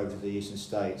would go over to the eastern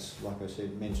states. Like I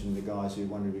said, mentioned the guys who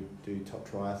wanted to do top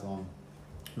triathlon.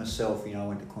 Myself, I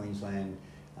went to Queensland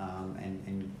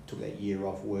and took that year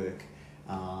off work,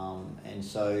 and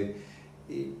so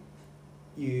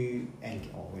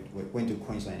went to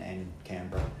Queensland and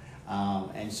Canberra,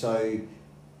 and so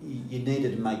you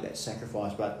needed to make that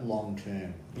sacrifice, but long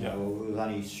term. It was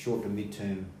only short to mid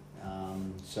term.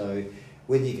 So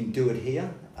whether you can do it here,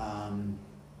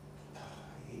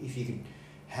 if you could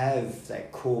have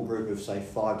that core group of say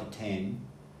 5 to 10,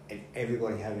 and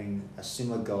everybody having a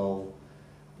similar goal,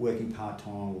 working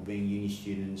part-time or being uni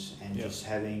students, and just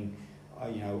having,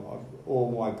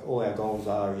 all our goals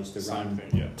is to run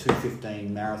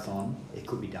 2:15 marathon. It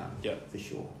could be done, for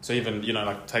sure. So even,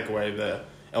 take away the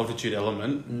altitude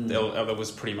element, that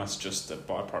was pretty much just a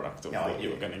byproduct of what you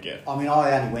were going to get. I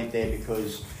only went there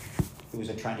because it was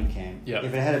a training camp.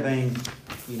 If it had been,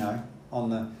 on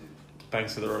the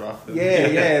banks of the river.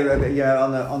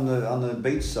 On the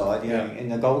beach side, in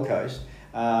the Gold Coast,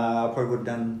 I probably would have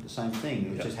done the same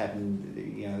thing. It just happened,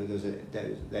 there was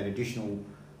that additional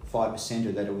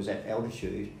 5% that it was at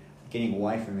altitude, getting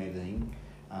away from everything.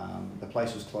 The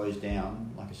place was closed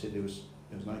down. Like I said, there was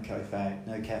no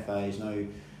cafes,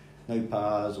 no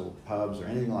bars or pubs or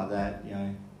anything like that.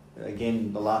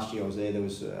 Again, the last year I was there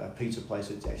was a pizza place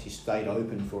that actually stayed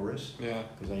open for us.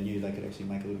 Because they knew they could actually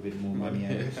make a little bit more money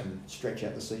out of us and stretch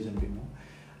out the season a bit more.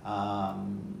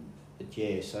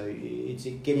 So it's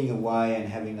getting away and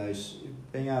having those,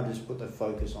 being able to just put the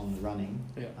focus on the running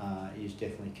is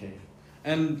definitely key.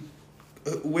 And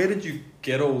where did you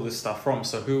get all this stuff from?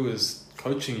 So who was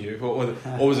coaching you, or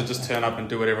was it just turn up and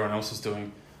do what everyone else was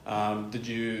doing? Did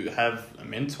you have a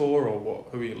mentor, or what?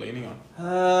 Who were you leaning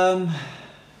on?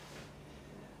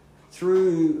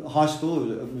 Through high school,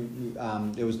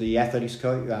 there was the athletics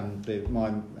coach,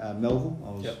 Melville.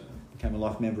 I became a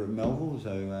life member of Melville,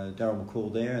 so Darryl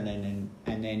McCall there, and then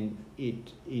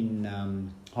in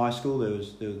high school there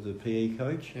was the PE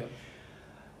coach.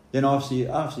 Then obviously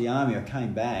after the army, I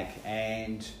came back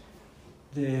and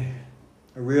I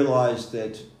realised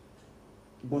that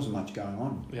there wasn't much going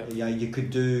on. You could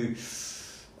do.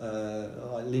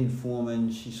 Like Lynn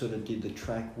Foreman, she sort of did the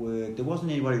track work. There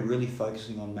wasn't anybody really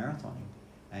focusing on marathoning,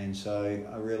 and so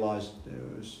I realised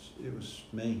it was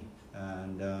me.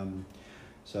 And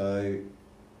So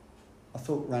I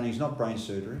thought running's not brain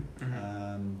surgery.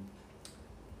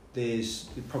 There's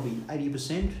probably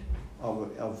 80%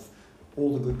 of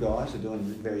all the good guys are doing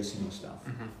very similar stuff.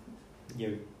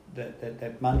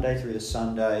 That Monday through to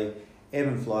Sunday, ebb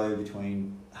and flow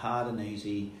between hard and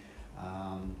easy,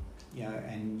 and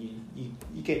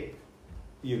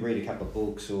you read a couple of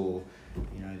books, or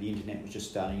the internet was just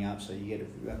starting up, so you get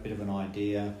a bit of an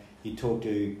idea. You talk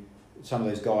to some of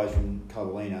those guys from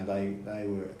Carolina, they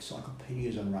were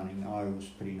encyclopedias on running. I was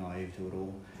pretty naive to it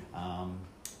all,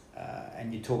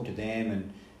 and you talk to them,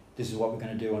 and this is what we're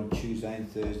going to do on Tuesday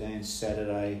and Thursday and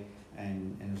Saturday,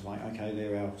 and it's like, okay,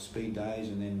 they're our speed days,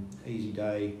 and then easy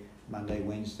day Monday,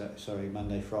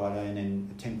 Friday, and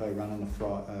then a tempo run on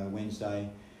a Wednesday,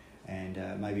 and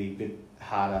maybe a bit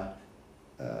harder,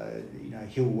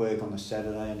 hill work on the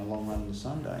Saturday and a long run on the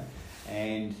Sunday.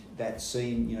 And that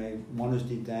scene, Monas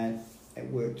did that,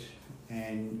 it worked,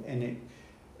 and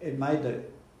it made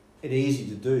it easy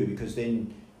to do, because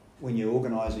then when you're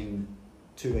organising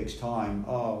 2 weeks' time,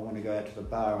 I want to go out to the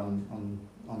bar on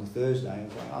the Thursday,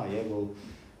 it's like, oh yeah, well,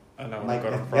 I know what I've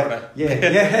got on Friday.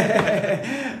 Yeah,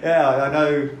 I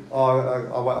know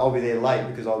I'll be there late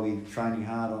because I'll be training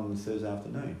hard on Thursday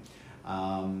afternoon.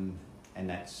 And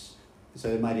that's, so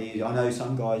it made it easy. I know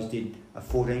some guys did a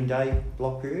 14-day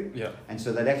block period, and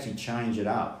so they'd actually change it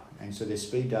up. And so their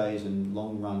speed days and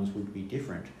long runs would be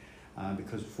different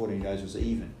because 14 days was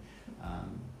even. I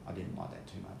didn't like that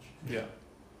too much. Yeah.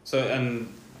 So,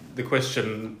 and the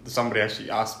question somebody actually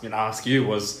asked me to ask you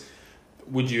was,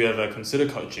 would you ever consider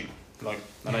coaching? Like,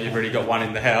 I know you've already got one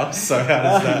in the house, so how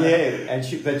does that? Yeah,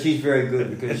 but she's very good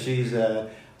because she's a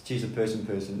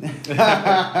person.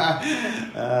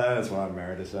 That's why I'm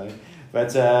married, to say.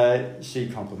 But she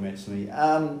compliments me.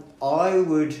 I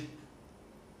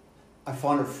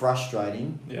find it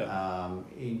frustrating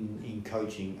in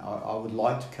coaching. I would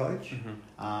like to coach,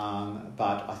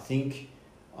 but I think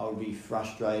I would be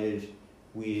frustrated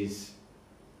with...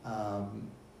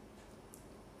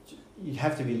 you'd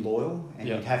have to be loyal, and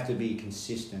you'd have to be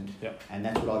consistent, and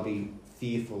that's what I'd be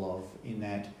fearful of, in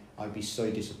that I'd be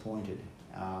so disappointed.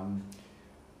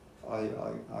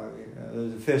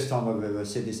 The first time I've ever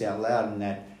said this out loud, and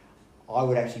that I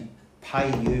would actually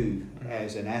pay you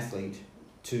as an athlete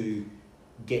to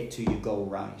get to your goal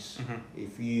race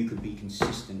if you could be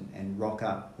consistent and rock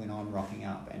up when I'm rocking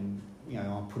up, and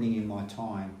I'm putting in my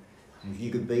time, and if you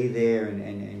could be there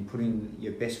and put in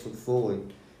your best foot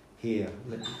forward. Here,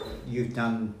 you've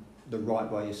done the right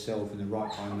by yourself and the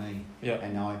right by me.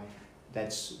 And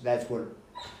that's what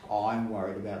I'm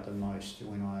worried about the most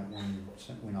when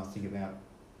I think about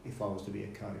if I was to be a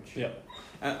coach. Yeah,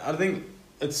 and I think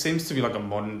it seems to be like a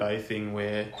modern day thing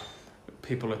where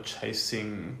people are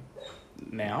chasing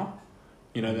now.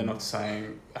 They're not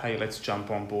saying, "Hey, let's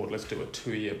jump on board. Let's do a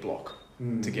 2-year block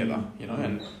together."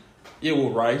 And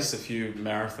we'll race a few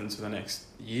marathons for the next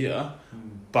year,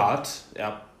 but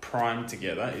our prime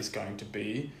together is going to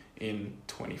be in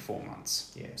 24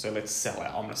 months. So let's sell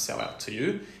out. I'm going to sell out to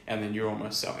you, and then you're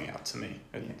almost selling out to me.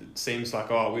 It seems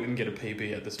like, we didn't get a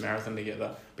PB at this marathon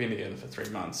together, been together for 3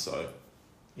 months, so...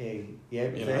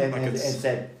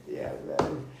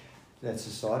 That's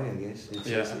society, I guess.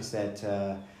 It's that,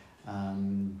 I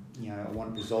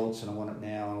want results, and I want it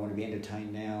now, I want to be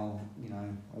entertained now, I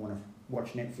want to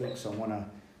watch Netflix, I want to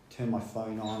turn my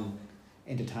phone on,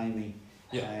 entertain me.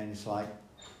 And it's like,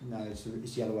 no, it's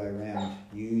the other way around.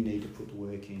 You need to put the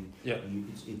work in.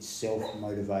 It's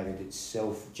self-motivated, it's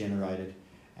self-generated,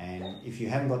 and if you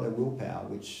haven't got the willpower,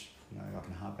 which I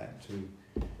can hark back to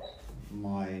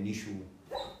my initial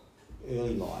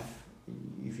early life,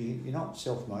 if you're not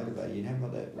self-motivated, you haven't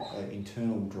got that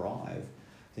internal drive,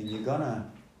 then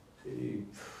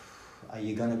are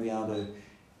you gonna be able to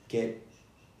get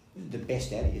the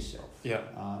best out of yourself?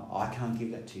 I can't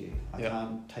give that to you. I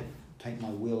can't take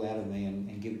my will out of me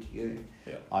and give it to you.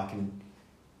 I can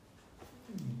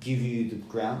give you the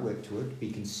groundwork to it,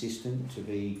 be consistent, to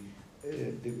be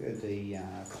the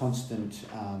constant,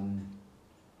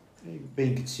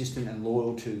 being consistent and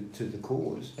loyal to the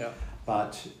cause.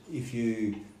 But if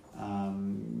you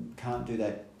can't do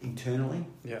that internally,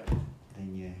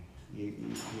 then you're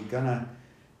gonna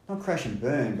not crash and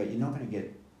burn, but you're not going to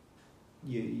get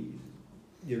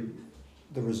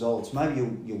the results. Maybe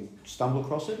you'll stumble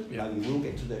across it. Maybe you will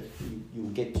get to you'll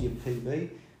get to your PB,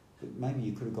 but maybe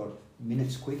you could have got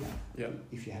minutes quicker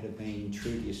if you had been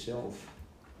true to yourself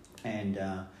and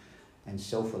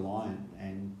self-reliant.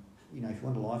 And if you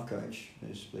want a life coach,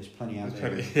 there's plenty out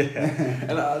there.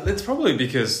 And it's probably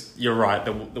because you're right,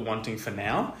 the wanting for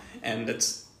now, and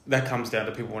that comes down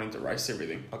to people wanting to race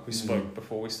everything. Like we spoke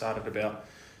before we started about,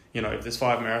 if there's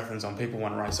 5 marathons on, people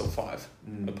want to race all 5,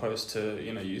 opposed to,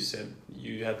 you said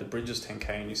you had the Bridges 10K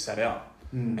and you sat out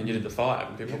and you did the 5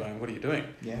 and people going, what are you doing?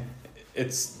 Yeah.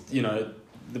 It's,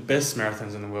 the best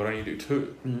marathons in the world only do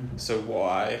 2. So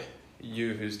why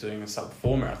you, who's doing a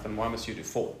sub-4 marathon, why must you do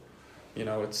 4?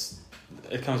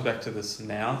 It comes back to this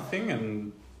now thing,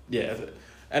 and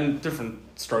and different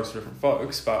strokes for different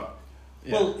folks, but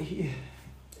well,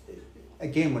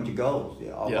 again, with your goals, I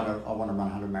want to run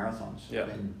 100 marathons.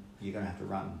 Then you're going to have to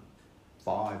run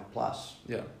 5 plus.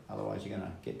 Otherwise, you're going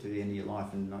to get to the end of your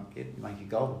life and not make your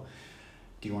goal.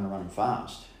 Do you want to run them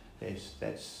fast? That's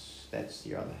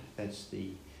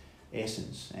the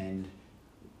essence, and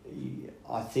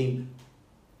I think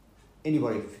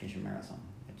anybody can finish a marathon.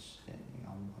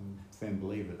 I'm a firm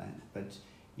believer of that. But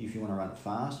if you want to run it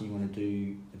fast and you want to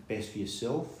do the best for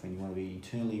yourself and you want to be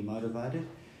eternally motivated,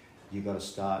 you've got to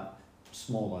start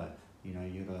smaller.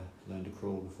 You've got to learn to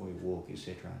crawl before you walk,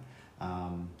 etc.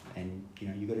 And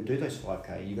you've got to do those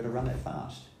 5K. You've got to run that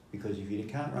fast, because if you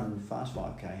can't run fast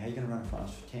 5K, how are you going to run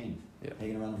fast for 10? How are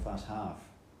you going to run the fast half?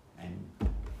 And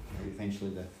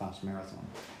eventually the fast marathon.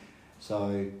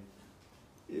 So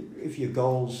if your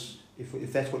goals,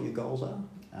 if that's what your goals are,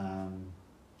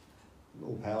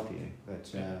 all power to you.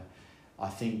 But I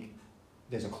think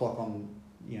there's a clock on,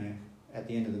 at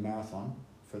the end of the marathon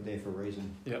for a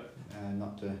reason.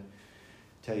 Not to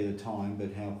tell you the time,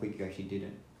 but how quick you actually did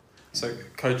it. So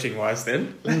coaching wise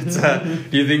then,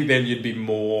 do you think then you'd be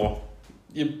more,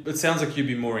 it sounds like you'd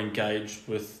be more engaged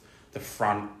with the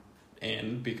front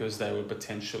end because they would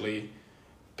potentially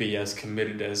be as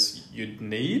committed as you'd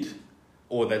need,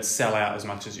 or they'd sell out as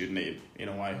much as you'd need in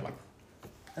a way?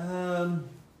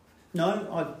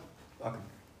 No, I could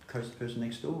coach the person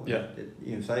next door.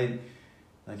 If they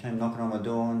came knocking on my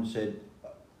door and said,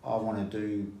 I want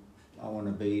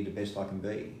to be the best I can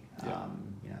be. It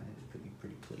could be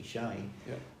pretty cliche.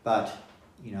 But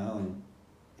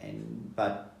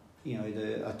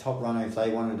a top runner, if they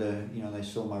wanted to, they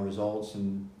saw my results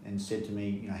and said to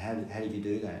me, how did you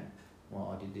do that?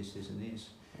 Well, I did this, this, and this.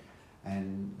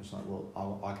 And it's like,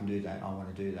 well, I can do that. I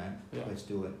want to do that. Let's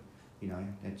do it.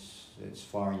 It's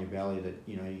fire in your belly that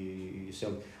you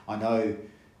yourself. I know,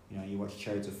 you watch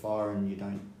Chariots of Fire and you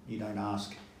don't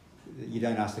ask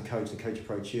the coach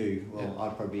approach you. Well,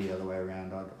 I'd probably be the other way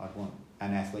around. I'd want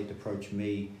an athlete to approach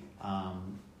me,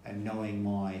 and knowing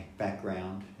my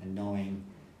background and knowing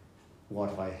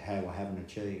what I have or haven't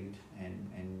achieved,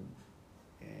 and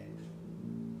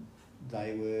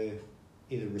they were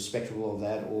either respectful of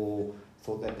that or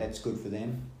thought that that's good for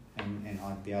them, and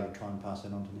I'd be able to try and pass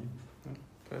that on to them.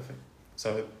 Perfect.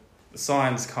 So the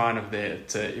sign's kind of there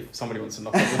to, if somebody wants to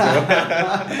knock on the door.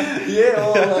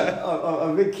 I'm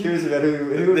a bit curious about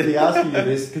who would be asking you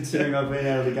this, considering I've been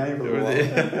out of the game for a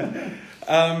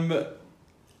while.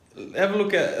 Have a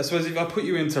look at, I suppose, if I put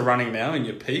you into running now in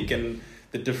your peak and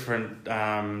the different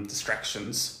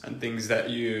distractions and things that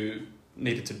you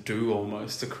needed to do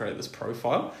almost to create this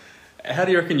profile, how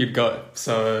do you reckon you'd go?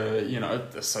 So,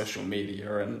 the social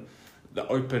media and the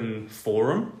open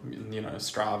forum,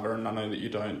 Strava, and I know that you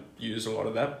don't use a lot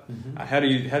of that. How do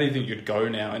you think you'd go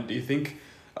now? And do you think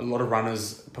a lot of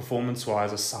runners,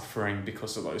 performance-wise, are suffering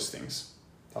because of those things?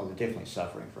 Oh, they're definitely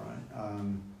suffering from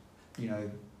it.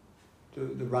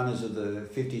 The runners of the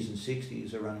 50s and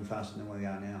 60s are running faster than we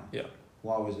are now.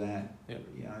 Why was that?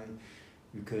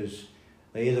 Because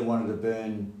they either wanted to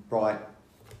burn bright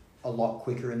a lot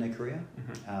quicker in their career,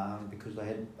 because they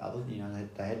had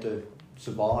they had to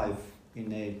survive in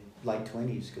their late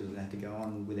 20s because they had to go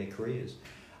on with their careers.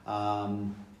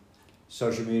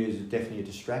 Social media is definitely a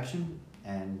distraction,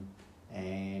 and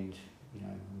I'm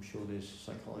sure there's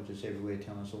psychologists everywhere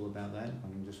telling us all about that. I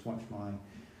can just watch my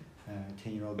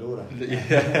 10-year-old daughter.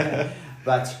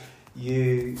 But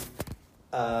you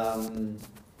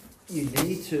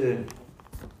need to.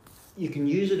 You can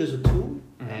use it as a tool,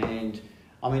 and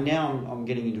I mean now I'm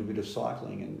getting into a bit of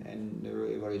cycling, and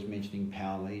everybody's mentioning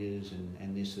power meters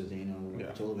and this and then.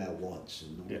 It's all about watts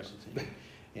and all this thing.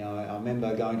 I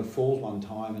remember going to Falls one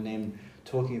time and then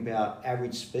talking about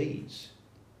average speeds,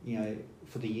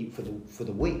 for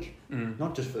the week,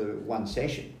 not just for one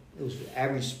session. It was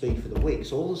average speed for the week.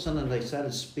 So all of a sudden they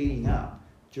started speeding up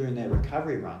during their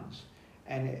recovery runs,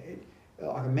 and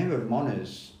I remember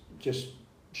Monners just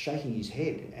shaking his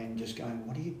head and just going,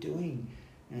 "What are you doing?"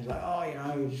 And he's like,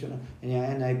 "Oh, just gonna,"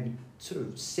 and they sort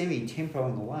of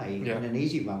semi-tempoing away in an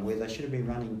easy run where they should have been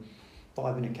running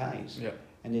 5-minute Ks,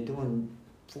 and they're doing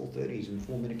 4:30s and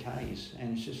 4-minute Ks,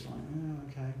 and it's just like, oh,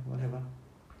 okay, whatever.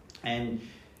 And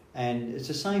it's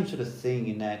the same sort of thing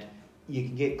in that you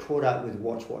can get caught up with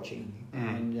watching,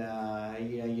 and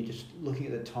you're just looking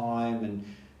at the time, and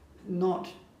not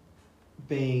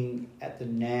being at the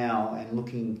now and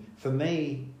looking. For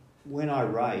me, when I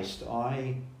raced,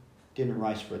 I didn't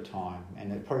race for a time,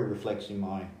 and it probably reflects in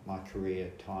my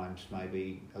career times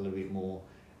maybe a little bit more,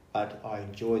 but I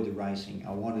enjoyed the racing.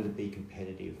 I wanted to be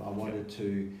competitive. I wanted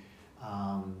to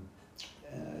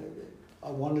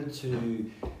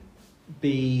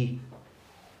be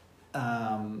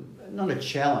not a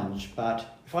challenge,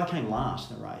 but if I came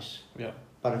last in the race,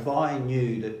 but if I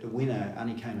knew that the winner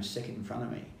only came a second in front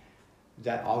of me,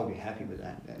 that I would be happy with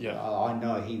that. I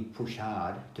know he pushed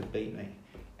hard to beat me,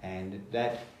 and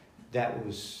that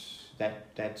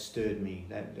stirred me.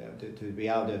 To be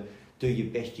able to do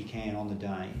your best you can on the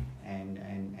day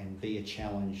and be a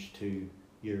challenge to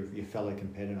your fellow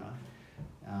competitor.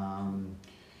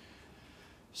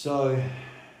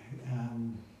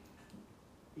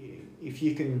 If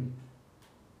you can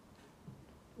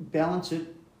balance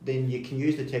it, then you can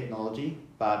use the technology,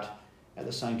 but at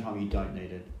the same time you don't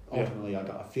need it. Ultimately,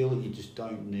 I feel that you just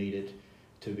don't need it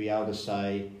to be able to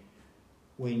say,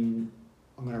 when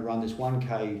I'm going to run this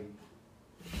 1K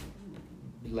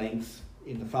length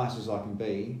in the fastest I can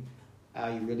be,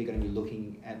 are you really going to be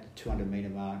looking at the 200 metre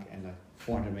mark and the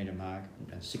 400 metre mark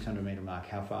and 600 metre mark,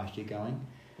 how fast you're going?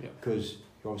 Because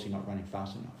you're obviously not running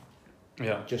fast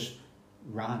enough. Just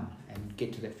run and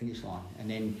get to that finish line. And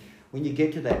then when you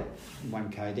get to that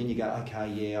 1K, then you go,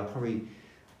 okay,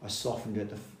 I softened at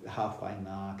the halfway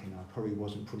mark and I probably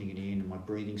wasn't putting it in and my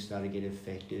breathing started to get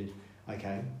affected.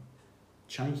 Okay,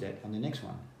 change that on the next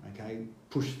one. Okay,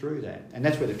 push through that. And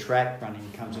that's where the track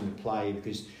running comes into play,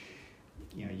 because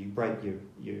you break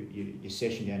your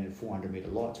session down to 400 metre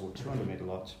lots or 200 metre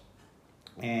lots,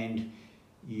 and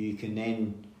you can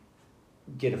then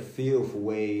get a feel for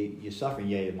where you're suffering.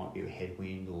 Yeah, there might be a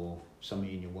headwind or something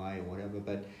in your way or whatever,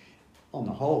 but on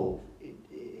the whole,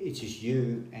 it's just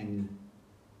you and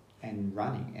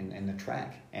running and the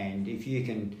track. And if you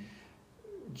can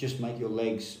just make your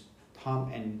legs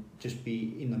pump and just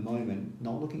be in the moment,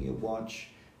 not looking at your watch,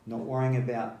 not worrying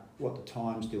about what the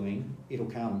time's doing, it'll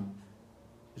come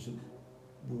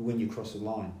when you cross the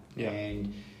line.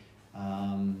 And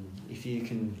if you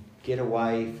can get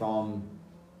away from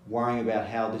worrying about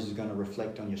how this is going to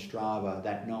reflect on your Strava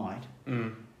that night,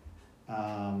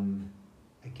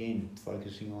 again,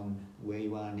 focusing on where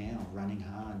you are now, running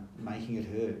hard, making it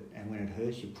hurt, and when it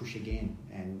hurts you push again,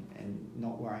 and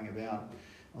not worrying about,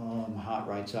 my heart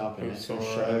rate's up and that's going to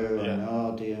show, and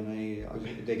oh dear me,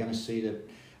 they're going to see that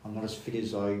I'm not as fit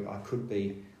as I could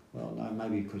be. Well, no,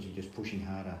 maybe because you're just pushing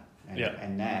harder,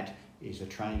 and that is a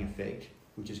training effect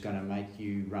which is going to make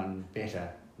you run better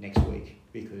next week,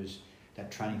 because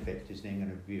that training effect is then going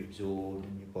to be absorbed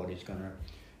and your body's going to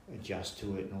adjust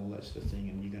to it and all that sort of thing,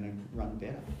 and you're going to run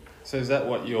better. So is that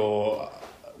what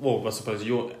I suppose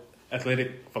your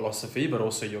athletic philosophy, but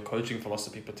also your coaching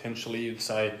philosophy potentially? You'd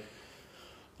say,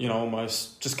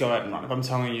 almost just go out and run. If I'm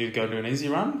telling you to go do an easy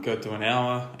run, go do an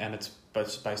hour, and it's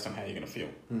based on how you're going to feel.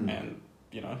 And,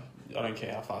 I don't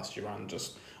care how fast you run,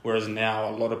 whereas now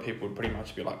a lot of people would pretty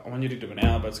much be like, I want you to do an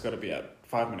hour, but it's got to be at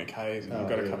 5-minute Ks, and you've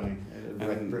got to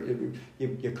come.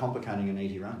 You're complicating an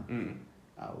easy run.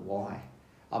 Why?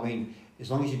 I mean,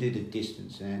 as long as you do the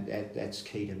distance, and that's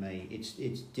key to me. It's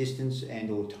distance and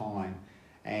or time,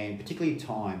 and particularly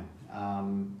time.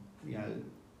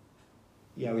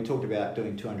 We talked about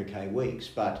doing 200k weeks,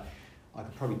 but I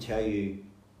could probably tell you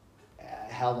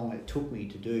how long it took me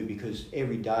to do, because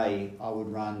every day I would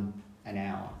run an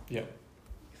hour.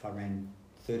 If I ran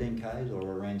 13k's or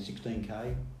I ran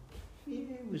 16k,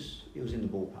 it was in the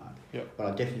ballpark. But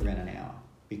I definitely ran an hour,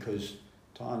 because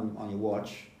time on your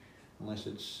watch, unless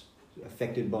it's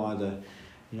affected by the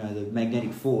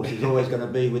magnetic force, is always going to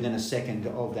be within a second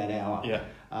of that hour.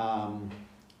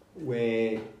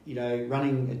 Where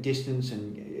running a distance,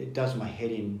 and it does my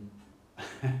head in.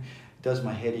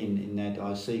 In that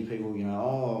I see people,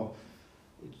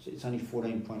 it's only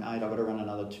 14.8. I've got to run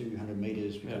another 200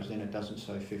 meters because then it doesn't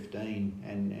say 15,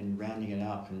 and rounding it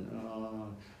up, and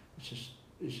it's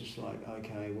just like,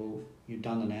 okay, well, you've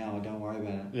done an hour, don't worry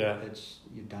about it.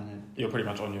 You've done it. You're pretty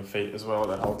much on your feet as well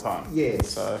that whole time.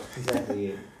 So exactly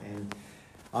it. And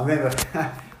I remember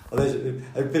there's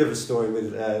a bit of a story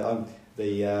with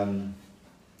the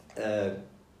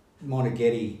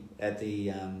Moneghetti at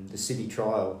the Sydney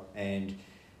trial, and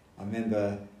I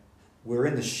remember we were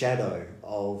in the shadow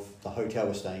of the hotel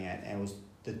we're staying at, and it was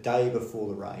the day before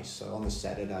the race, so on the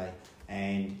Saturday,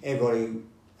 and everybody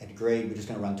had agreed we're just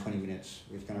going to run 20 minutes.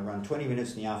 We're going to run 20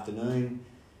 minutes in the afternoon,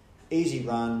 easy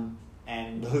run,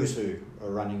 and the who's who are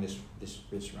running this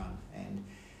run. And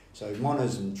so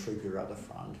Monas and Trooper are at the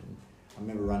front, and I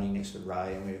remember running next to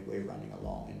Ray, and we're running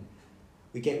along, and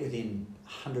we get within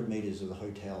 100 metres of the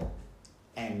hotel,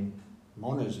 and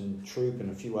Moners and Troop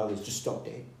and a few others just stop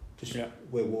dead.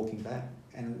 We're walking back,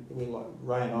 and we're like,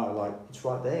 Ray and I are like, it's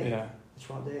right there. Yeah. It's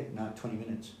right there. No, 20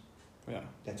 minutes. Yeah.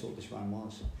 That's all this run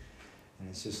was. And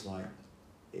it's just like,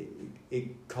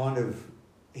 it kind of,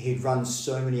 he'd run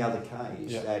so many other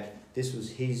Ks that this was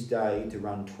his day to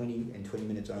run 20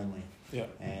 minutes only. Yeah.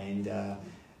 And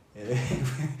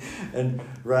and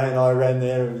Ray and I ran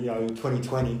there,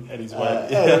 2020. At his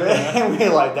weight. And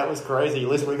we're like, that was crazy.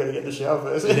 Listen, we've got to get the shower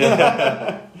first.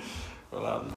 Yeah.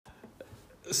 Well,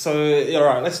 so, all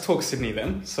right, let's talk Sydney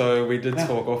then. So we did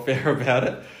talk off air about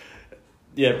it.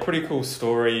 Yeah, pretty cool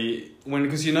story.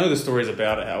 Because you know the stories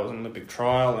about it, how it was an Olympic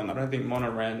trial, and I don't think Mono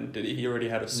ran, did he? He already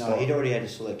had a spot. No, he'd already had a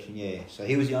selection, yeah. So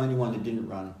he was the only one that didn't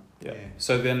run. Yeah.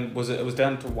 So then, it was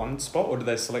down to one spot, or did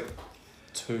they select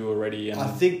two already? And... I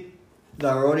think they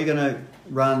were already going to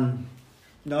run...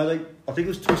 No, I think it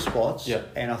was 2 spots. Yeah.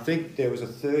 And I think there was a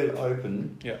third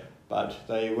open. Yeah. But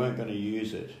they weren't going to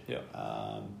use it. Yeah.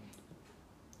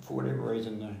 For whatever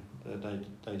reason,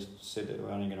 they said they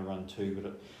were only going to run 2,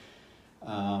 but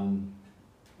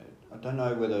I don't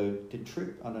know whether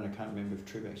Troop. I can't remember if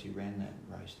Troop actually ran that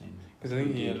race then. Because I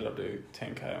think he ended up doing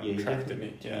 10k on the track, didn't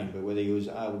he? 10, yeah. But whether he was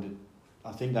able to,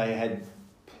 I think they had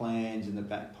plans in the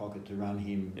back pocket to run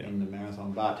him in the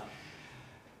marathon, but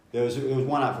there was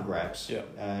one up for grabs.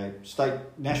 Yeah. State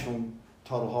national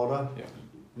title holder. Yeah.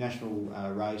 National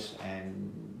race,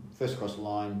 and first across the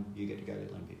line, you get to go to the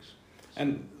Olympics.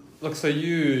 And look, so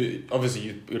you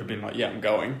would have been like, yeah, I'm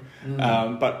going.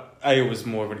 But it was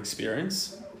more of an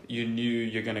experience. You knew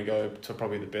you're going to go to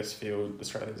probably the best field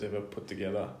Australia's ever put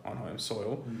together on home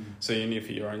soil. So you knew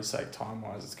for your own sake,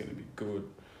 time-wise, it's going to be good.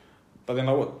 But then,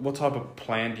 like, what type of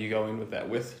plan do you go in with that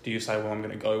with? Do you say, well, I'm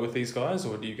going to go with these guys?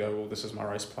 Or do you go, well, this is my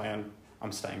race plan,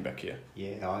 I'm staying back here?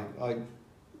 Yeah, I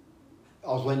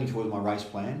was leaning towards my race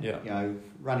plan. Yeah.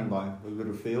 Running by a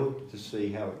little field to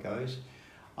see how it goes.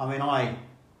 I mean, I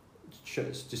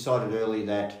decided early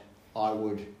that I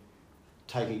would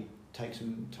take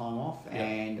some time off,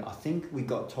 and I think we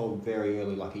got told very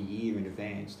early, like a year in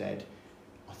advance, that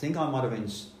I think I might have been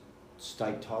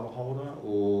state title holder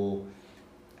or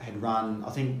had run.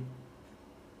 I think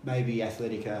maybe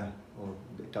Athletica or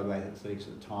WA Athletics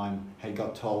at the time had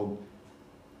got told,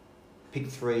 pick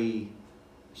 3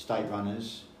 state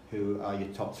runners who are your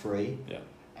top 3,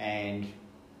 and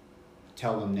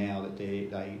tell them now that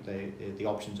the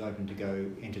option's open to go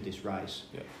into this race.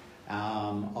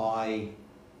 I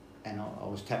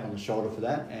was tapped on the shoulder for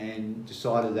that and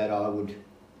decided that I would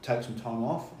take some time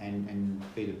off and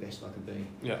be the best I could be.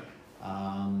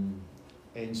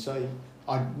 And so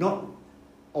I'm not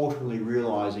ultimately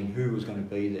realising who was going to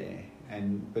be there,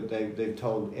 but they've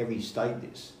told every state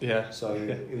this. So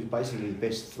it was basically the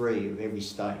best 3 of every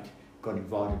state got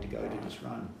invited to go to this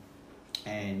run.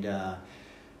 And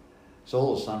so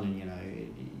all of a sudden,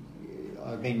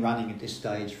 I've been running at this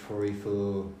stage probably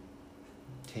for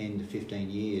 10 to 15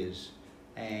 years,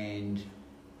 and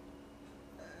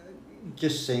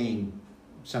just seeing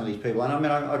some of these people, and I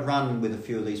mean, I'd run with a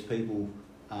few of these people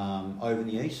over in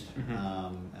the east,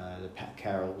 the Pat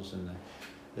Carrolls and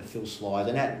the Phil Slides,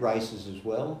 and at races as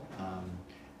well.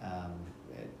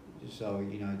 So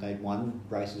they'd won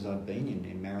races I'd been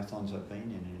in marathons I'd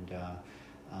been in, and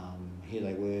here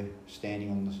they were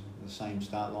standing on the same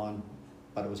start line,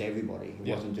 but it was everybody.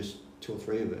 It wasn't just 2 or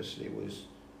 3 of us. It was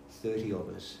 30 of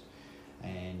us,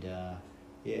 and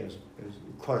it was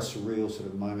quite a surreal sort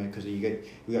of moment, because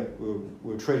we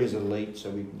were treated as elite. So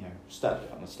we start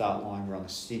on the start line. We're on the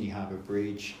Sydney Harbour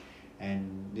Bridge,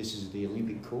 and this is the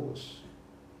Olympic course.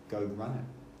 Go run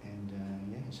it, and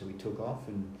so we took off,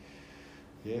 and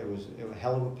it was a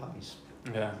hell of a pace.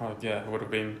 It would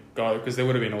have been because there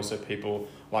would have been also people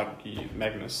like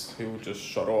Magnus who just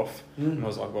shot off and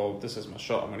was like, well, this is my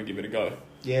shot, I'm going to give it a go.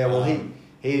 Yeah, well,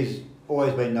 he's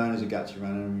always been known as a gutsy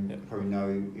runner, and you probably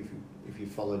know if you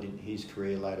followed his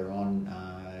career later on,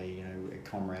 at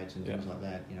Comrades and things like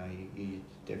that, he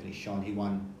definitely shone. He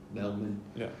won Melbourne.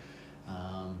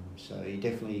 So he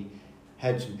definitely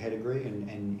had some pedigree,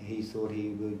 and he thought he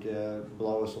would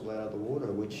blow us all out of the water,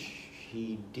 which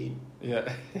he did.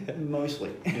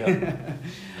 Mostly.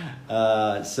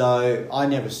 So I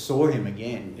never saw him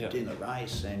again in the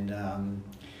race, and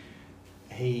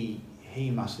he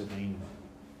must have been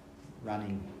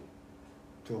running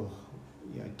to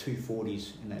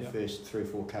 240s in that first 3 or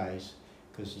 4 Ks,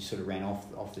 because he sort of ran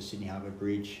off the Sydney Harbour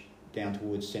Bridge down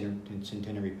towards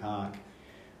Centenary Park,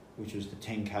 which was the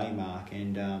 10k mark,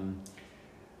 and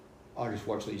I just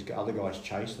watched these other guys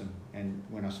chase them. And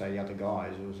when I say the other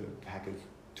guys, it was a pack of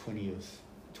 20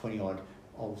 odd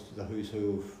of the who's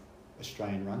who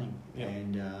Australian running, Yeah.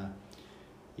 and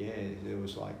it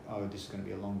was like, oh, this is going to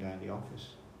be a long day in the office.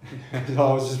 So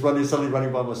I was just suddenly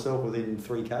running by myself within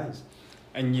 3Ks.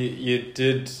 And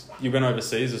you went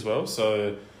overseas as well,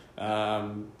 so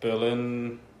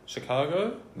Berlin,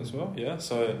 Chicago as well, yeah.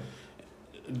 So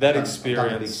that experience,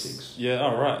 I've done Big Six. yeah.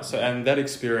 Oh right. So and that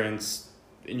experience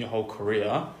in your whole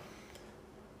career,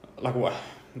 like what?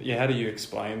 Yeah. How do you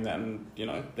explain that? And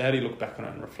how do you look back on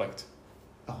it and reflect?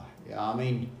 Oh yeah, I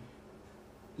mean,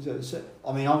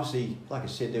 obviously, like I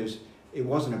said, it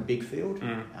wasn't a big field.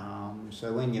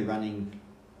 So when you're running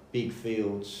big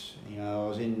fields, I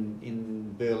was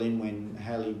in Berlin when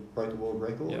Haley broke the world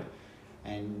record. Yeah.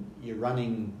 And I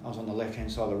was on the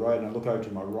left-hand side of the road, and I look over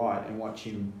to my right and watch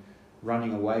him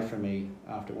running away from me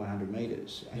after 100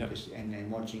 metres, and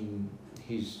and watching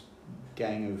his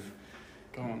gang of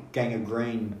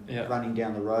green running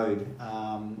down the road.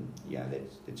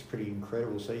 That's pretty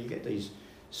incredible. So you get these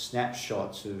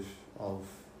snapshots of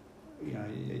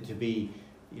to be,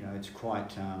 it's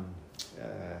quite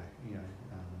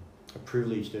a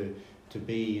privilege to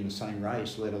be in the same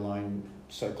race, let alone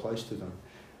so close to them.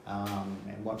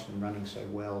 And watch them running so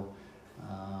well,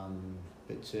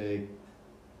 but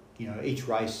each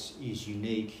race is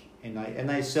unique, and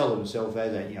they sell themselves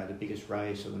as that, the biggest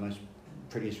race or the most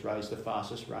prettiest race, the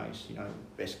fastest race,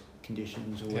 best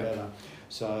conditions or whatever.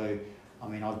 So, I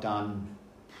mean, I've done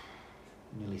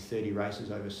nearly 30 races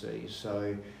overseas.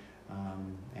 So,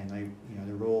 and they're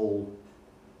all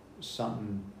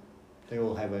something. They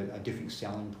all have a different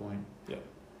selling point. Yeah,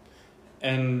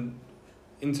 and.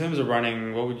 In terms of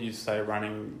running, what would you say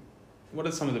what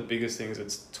are some of the biggest things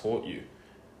it's taught you?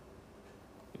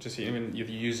 Just even you've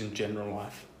used in general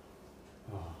life.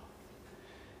 Oh,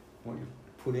 what you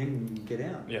put in, you get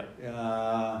out. Yeah.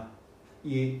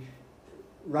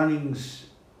 Running's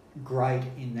great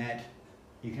in that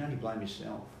you can only blame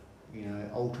yourself,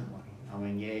 ultimately. I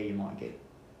mean, you might get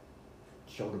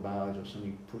shoulder bars or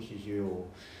something pushes you, or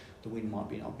the wind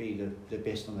might not be the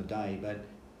best on the day, but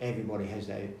everybody has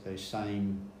those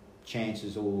same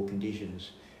chances or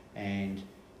conditions, and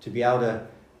to be able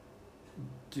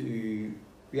to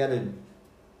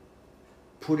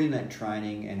put in that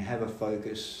training and have a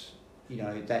focus,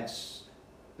 that's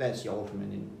the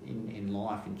ultimate in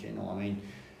life in general. I mean,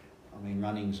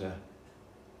 running's a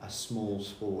small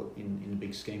sport in the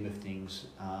big scheme of things,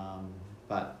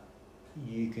 but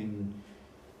you can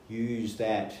use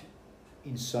that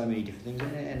in so many different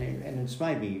things, and it's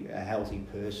made me a healthy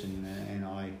person, and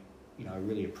I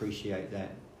really appreciate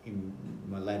that in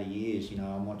my latter years.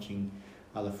 I'm watching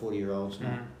other 40-year-olds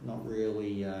not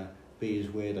really be as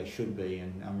where they should be,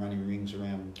 and I'm running rings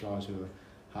around guys who are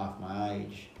half my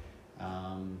age,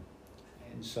 and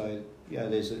so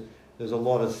there's a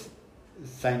lot of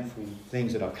thankful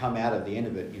things that have come out of the end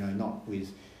of it. Not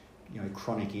with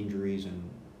chronic injuries and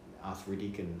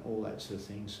arthritic and all that sort of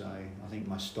thing. So I think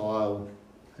my style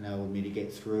enabled me to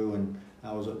get through, and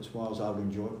that's why I was able to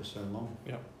enjoy it for so long.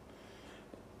 Yeah.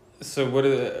 So what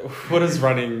does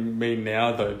running mean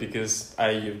now though? Because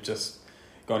you've just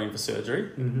gone in for surgery.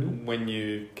 Mm-hmm. When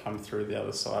you come through the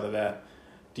other side of that,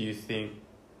 do you think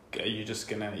you do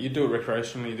it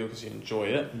recreationally, you do it because you enjoy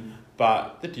it,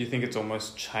 but do you think it's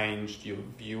almost changed your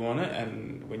view on it?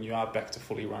 And when you are back to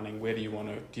fully running, where do you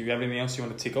have anything else you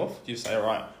want to tick off? Do you say, all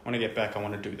right, I want to get back, I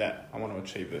want to do that, I want to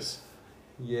achieve this?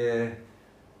 Yeah.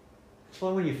 It's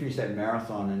like when you finish that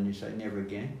marathon and you say, never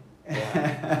again.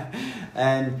 Yeah.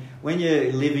 And when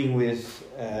you're living with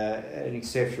an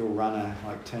exceptional runner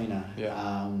like Tina,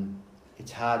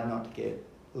 it's hard not to get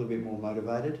a little bit more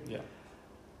motivated. Yeah.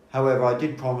 However, I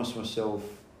did promise myself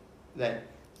that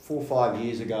 4 or 5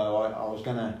 years ago I was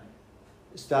going to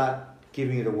start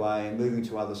giving it away and moving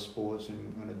to other sports,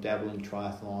 and going to dabble in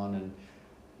triathlon and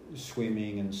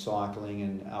swimming and cycling,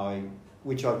 and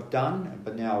which I've done,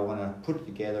 but now I want to put it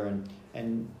together,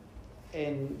 and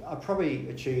I probably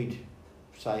achieved,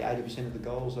 say, 80% of the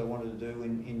goals I wanted to do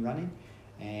in running.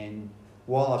 And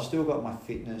while I've still got my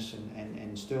fitness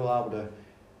and still able to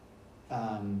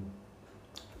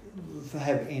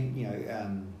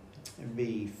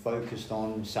be focused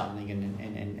on something and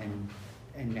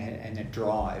a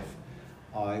drive,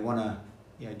 I want to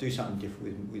do something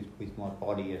different with my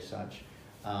body as such.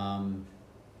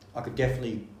 I could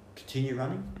definitely continue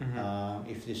running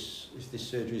if this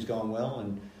surgery's gone well,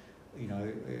 and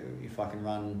if I can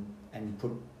run and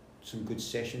put some good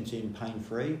sessions in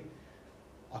pain-free,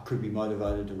 I could be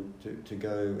motivated to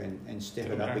go and step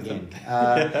it up again.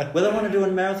 Whether I want to do a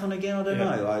marathon again, I don't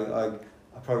know.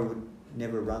 I probably would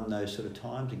never run those sort of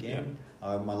times again.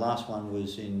 My last one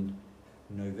was in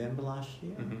November last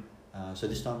year. So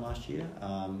this time last year,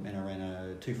 and I ran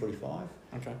a 2:45,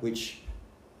 Okay. which,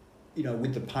 you know,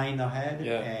 with the pain I had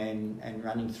and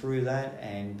running through that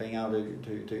and being able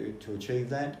to achieve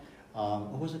that,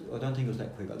 or was it? I don't think it was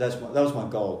that quick. That was my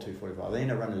goal, 2:45.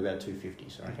 Then I ran at about 2:50.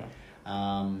 Sorry. Okay.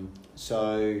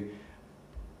 So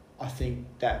I think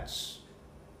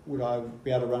would I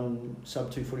be able to run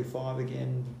sub 2:45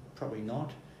 again? Probably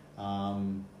not.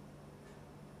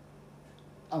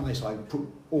 Unless I put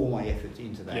all my efforts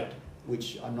into that,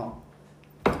 which I'm not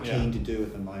keen to do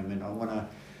at the moment. I want to,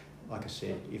 like I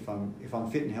said, if I'm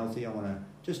fit and healthy, I want to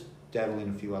just dabble in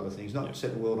a few other things. Not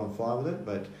set the world on fire with it,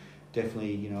 but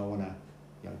definitely, you know, I want to,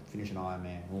 finish an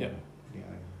Ironman. Or,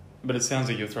 But it sounds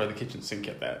like you'll throw the kitchen sink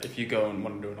at that. If you go and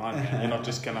want to do an Ironman,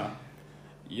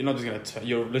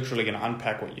 you're literally gonna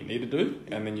unpack what you need to do,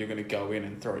 and then you're gonna go in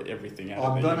and throw everything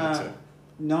out.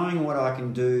 Knowing what I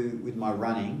can do with my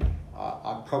running,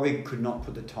 I probably could not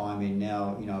put the time in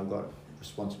now. You know, I've got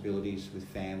responsibilities with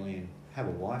family and have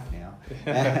a wife now.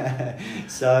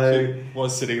 So she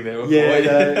was sitting there.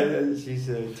 She's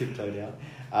tiptoed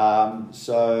out.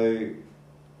 So,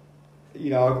 you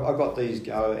know, I've got these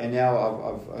go, and now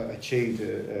I've achieved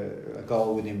a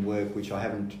goal within work which I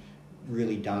haven't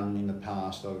really done in the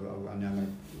past. I'm now going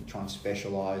to try and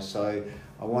specialise. So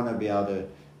I want to be able to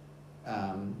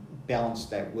balance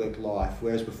that work life,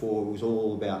 whereas before it was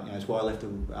all about, it's why I left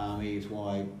the army, it's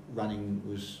why running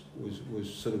was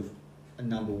sort of a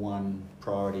number one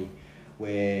priority,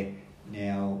 where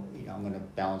now I'm going to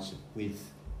balance it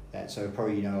with that. So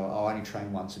probably I'll only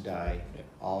train once a day.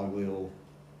 I will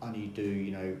only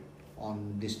do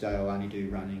on this day I'll only do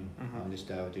running, on this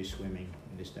day I'll do swimming,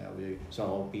 and this day I'll do, so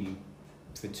I'll be,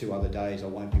 for 2 other days I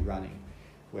won't be running,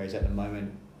 whereas at the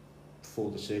moment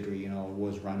before the surgery I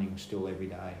was running still every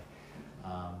day.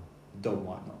 Dog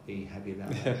might not be happy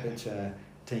about that, but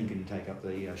team can take up the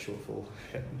shortfall.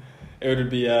 It would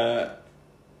be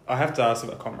I have to ask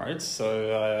about comrades.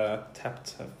 So I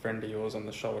tapped a friend of yours on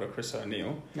the shoulder, Chris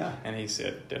O'Neill, and he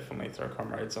said definitely throw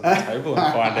comrades on the table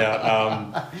and find out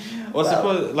what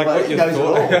your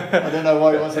thoughts. I don't know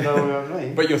why he wants to know about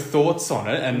me. But your thoughts on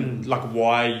it and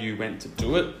why you went to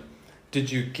do it. Did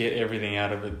you get everything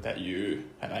out of it that you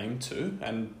had aimed to?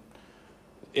 And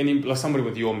somebody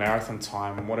with your marathon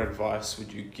time, what advice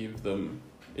would you give them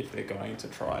if they're going to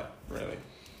try it, really?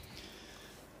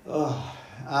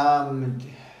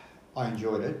 I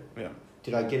enjoyed it. Yeah.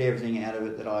 Did I get everything out of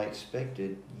it that I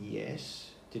expected?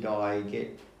 Yes. Did I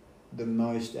get the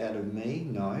most out of me?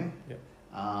 No. Yeah.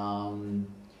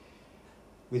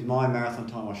 With my marathon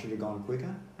time, I should have gone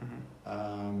quicker.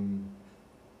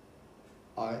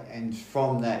 And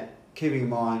from that, keeping in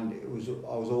mind, I was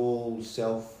all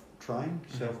self-trained,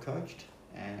 self-coached,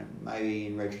 and maybe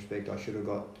in retrospect, I should have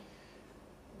got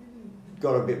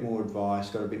a bit more advice,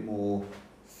 got a bit more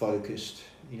focused.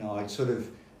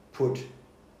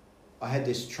 I had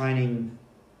this training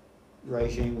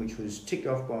regime which was ticked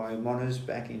off by Monners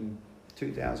back in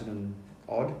 2000 and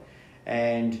odd,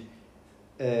 and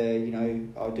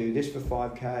I'll do this for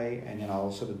 5k, and then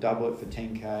I'll sort of double it for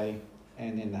 10k,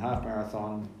 and then the half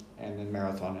marathon, and then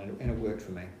marathon, and it worked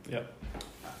for me. Yep.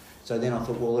 So then I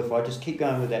thought, well, if I just keep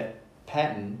going with that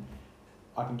pattern,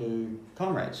 I can do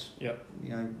comrades. Yep.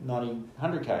 90,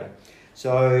 100k.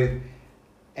 So,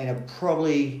 and it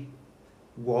probably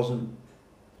wasn't,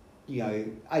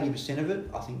 80% of it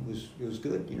I think was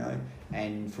good,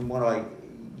 and from what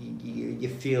you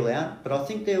feel out. But I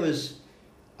think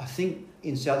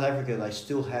in South Africa they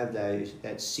still have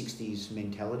that 60s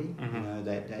mentality,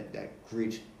 that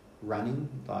grit running,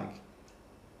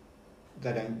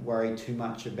 they don't worry too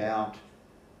much about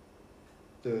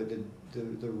the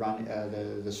run,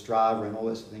 the Strava and all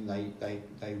that sort of thing.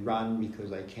 They run because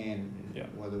they can,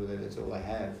 whether that's all they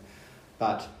have,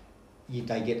 but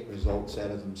they get results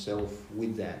out of themselves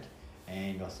with that.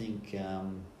 And I think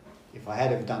if I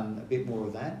had have done a bit more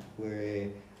of that, where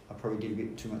I probably did a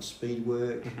bit too much speed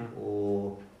work,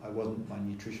 or my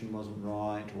nutrition wasn't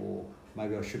right, or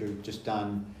maybe I should have just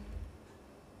done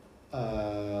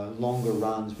longer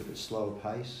runs but at a slower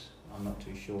pace. I'm not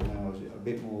too sure. Now I was a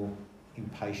bit more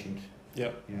impatient.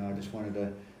 Yep. I just wanted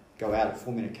to go out at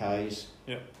 4-minute Ks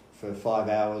for 5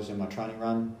 hours in my training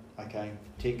run. Okay,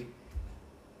 tick.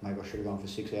 Maybe I should have gone for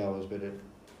 6 hours, but at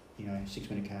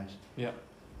 6-minute Ks. Yeah.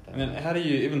 And then how do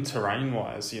you, even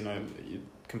terrain-wise, you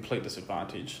complete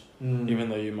disadvantage, even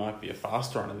though you might be a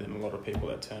fast runner than a lot of people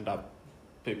that turned up,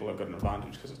 people have got an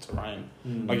advantage because of terrain.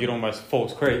 You'd almost,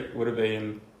 Falls Creek would have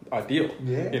been ideal.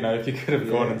 Yeah. If you could have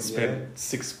gone and spent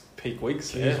 6 peak weeks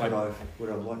there. Would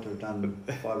have liked to have done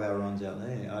 5-hour runs out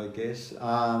there, I guess.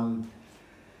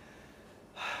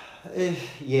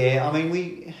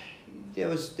 there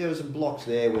was a blocks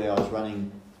there where I was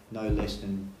running no less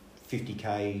than 50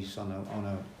 Ks on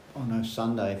a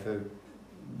Sunday for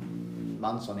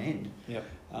months on end. Yep.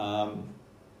 I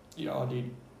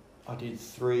did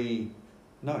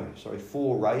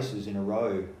 4 races in a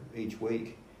row each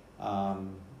week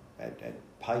at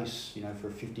pace, for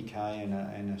a 50K and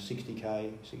a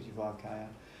 60K, 65K.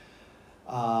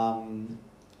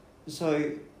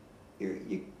 So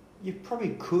you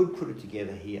probably could put it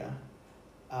together here,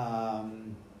 but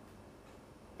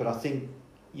I think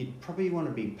you'd probably want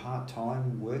to be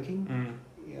part-time working,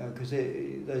 because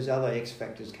those other X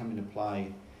factors come into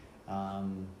play.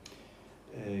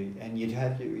 And you'd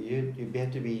have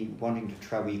to be wanting to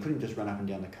travel. You couldn't just run up and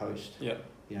down the coast. Yeah.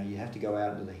 You have to go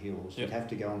out into the hills. Yep. You'd have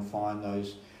to go and find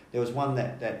those. There was one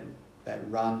that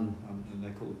run.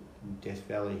 They call it Death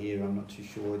Valley here. I'm not too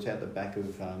sure. It's out the back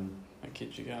of. That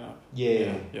keeps you going up.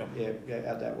 Yeah,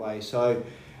 out that way. So,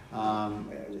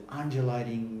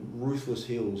 undulating, ruthless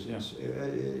hills. Yeah.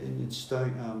 In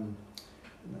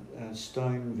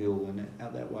Stoneville and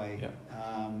out that way. Yeah.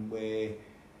 Where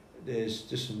there's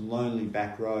just some lonely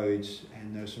back roads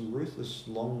and there's some ruthless,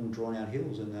 long, drawn-out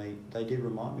hills, and they did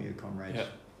remind me of Comrades. Yep.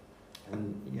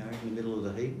 And in the middle of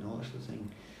the heat and all that sort of thing.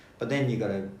 But then you got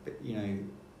to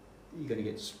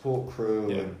get support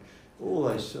crew and all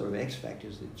those sort of X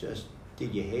factors that just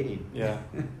dig your head in. Yeah,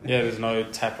 there's no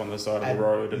tap on the side of the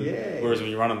road, and whereas when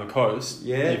you run on the coast,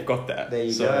 you've got that. There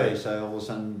you go. So all of a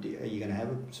sudden, are you going to have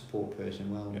a support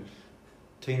person? Well. Yep.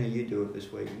 Tina, you do it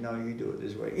this week. No, you do it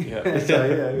this week. Yeah. So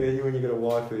when you've got a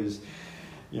wife who's,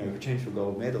 potential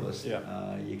gold medalist,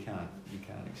 you can't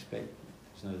expect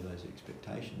some of those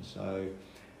expectations. So,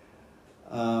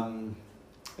 and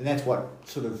that's what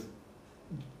sort of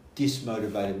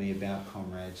dismotivated me about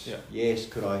Comrades. Yeah. Yes,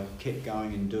 could I keep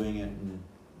going and doing it and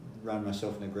run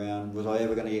myself in the ground? Was I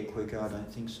ever going to get quicker? I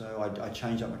don't think so. I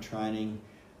changed up my training,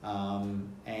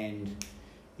 and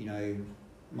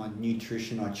my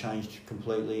nutrition I changed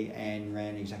completely and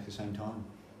ran exactly the same time.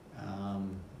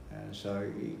 So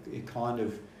it kind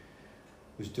of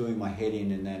was doing my head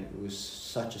in that it was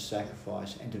such a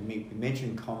sacrifice. And to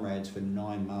mention Comrades for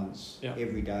 9 months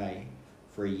every day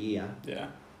for a year. Yeah.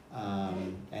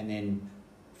 And then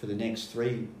for the next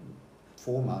 3-4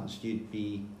 months you'd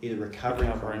be either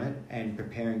recovering from it and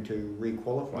preparing to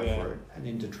re-qualify for it and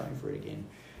then to train for it again.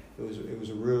 It was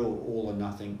a real all or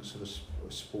nothing sort of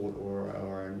sport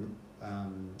or an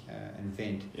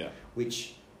event,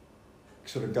 which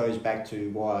sort of goes back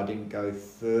to why I didn't go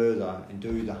further and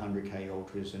do the 100k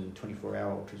ultras and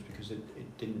 24-hour ultras, because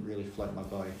it didn't really float my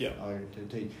boat. Yeah.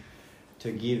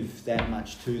 To give that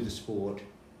much to the sport,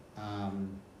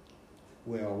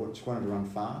 where I just wanted to run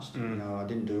fast. I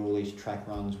didn't do all these track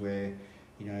runs where,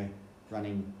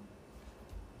 running,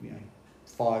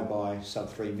 5 by sub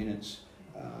 3 minutes.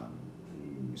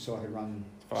 So I could run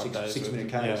 6 minute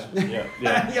Ks.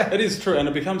 Yeah. It is true, and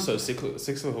it becomes so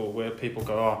cyclical where people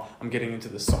go, oh, I'm getting into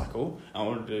this cycle, I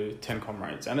want to do 10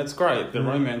 Comrades, and it's great, the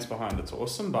romance behind it's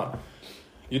awesome, but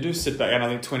you do sit back, and I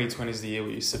think 2020 is the year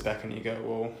where you sit back and you go,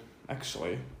 well,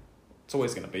 actually, it's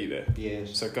always going to be there.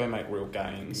 Yes. So go make real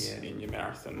gains in your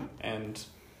marathon, and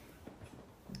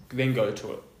then go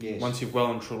to it. Yes. Once you've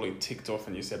well and truly ticked off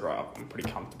and you said, right, I'm pretty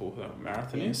comfortable with what a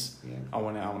marathon is, I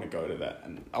want to go to that.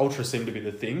 And ultras seem to be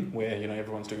the thing where,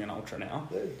 everyone's doing an ultra now.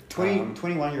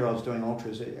 21-year-olds doing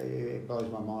ultras, it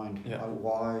blows my mind. Yeah.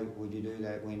 Why would you do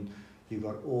that when you've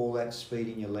got all that speed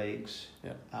in your legs?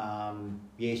 Yeah.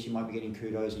 Yes, you might be getting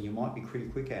kudos and you might be pretty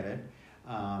quick at it,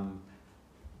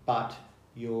 but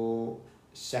you're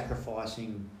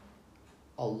sacrificing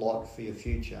a lot for your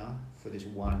future for this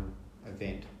one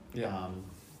event. Yeah.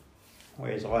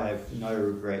 Whereas I have no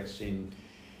regrets in,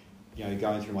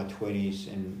 going through my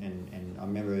 20s and I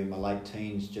remember in my late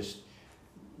teens just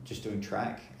doing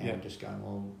track and just going,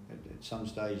 well, at some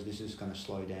stage this is going to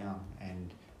slow down,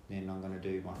 and then I'm going to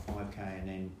do my 5k, and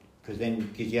then because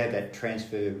you had that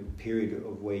transfer period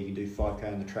of where you do 5k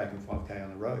on the track and 5k on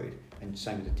the road, and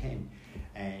same with the 10,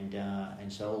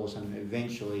 and so all of a sudden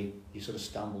eventually you sort of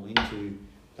stumble into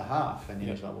the half, and then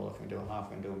it's like, well, if we do a half,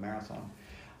 we're going to do a marathon.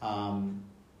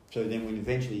 So then when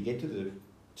eventually you get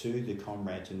to the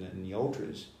Comrades and the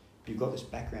ultras, you've got this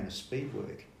background of speed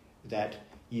work that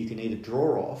you can either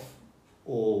draw off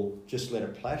or just let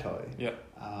it plateau,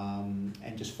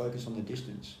 and just focus on the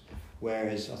distance.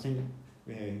 Whereas I think,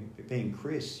 being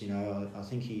Chris, I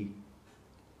think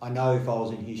I know if I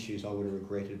was in his shoes, I would have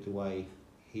regretted the way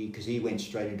because he went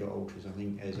straight into ultras, I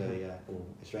think, as or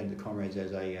straight into Comrades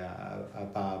as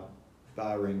a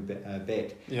barring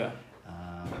bet. Yeah.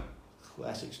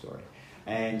 Classic story.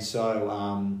 And so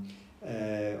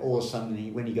all of a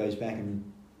sudden, when he goes back and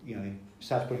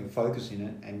starts putting focus in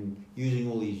it and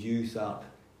using all his youth up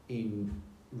in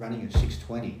running a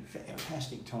 6:20.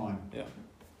 Fantastic time. Yeah.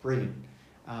 Brilliant.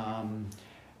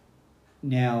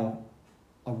 Now,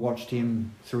 I watched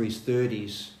him through his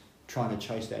 30s trying to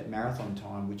chase that marathon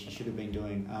time, which he should have been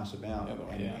doing arse about.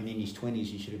 And in his 20s,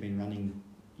 he should have been running,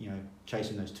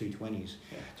 chasing those 2:20s.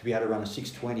 Yeah. To be able to run a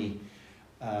 6:20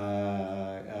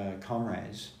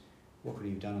 comrades, what could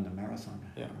he have done in the marathon?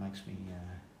 Yeah. It makes me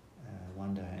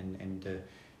wonder. And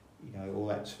all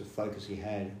that sort of focus he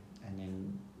had,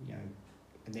 and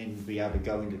then be able to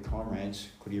go into comrades.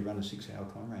 Could he run a 6-hour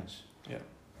comrades? Yeah,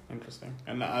 interesting.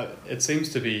 And it seems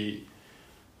to be,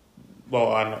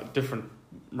 well, I don't know, different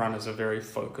runners are very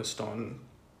focused on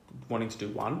wanting to do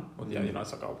one, or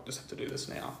it's like, I'll just have to do this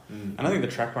now. And I think the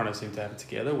track runners seem to have it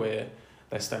together where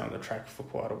they stay on the track for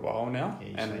quite a while now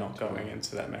and not going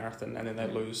into that marathon, and then they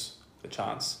lose the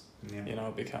chance. Yeah.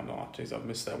 Become, oh, geez, I've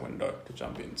missed that window to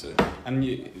jump into. And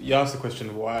you asked the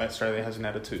question why Australia hasn't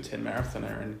had a 2:10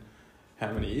 marathoner in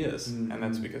how many years? And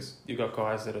that's because you've got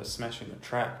guys that are smashing the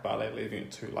track, but they're leaving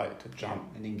it too late to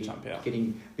jump and then jump out.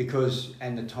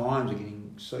 And the times are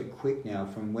getting so quick now.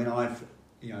 From when I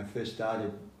first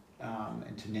started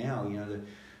and to now,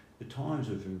 the times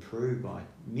have improved by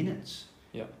minutes.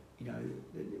 Yeah.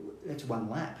 That's one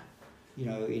lap. In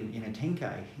a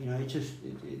 10K,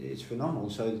 it's phenomenal.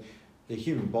 So the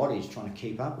human body is trying to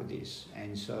keep up with this,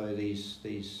 and so these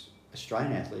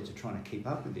Australian athletes are trying to keep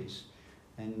up with this.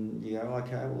 And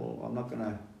okay, well, I'm not going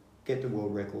to get the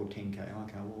world record 10K.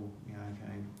 Okay, well,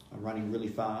 I'm running really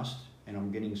fast and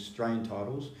I'm getting Australian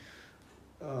titles.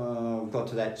 I've got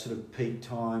to that sort of peak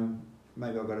time.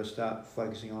 Maybe I've got to start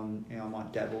focusing on. I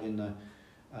might dabble in the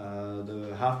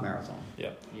half marathon.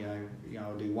 Yeah.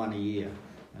 I'll do one a year.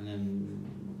 And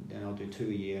then I'll do 2 a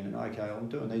year, and okay, I'm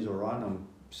doing these all right. I'm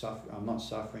not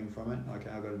suffering from it. Okay,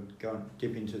 I've got to go and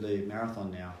dip into the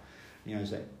marathon now.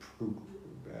 It's that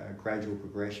gradual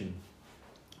progression.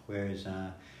 Whereas,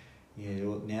 now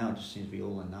it just seems to be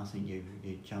all or nothing. You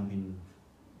jump in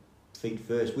feet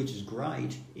first, which is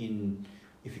great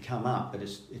if you come up, but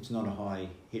it's not a high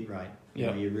hit rate.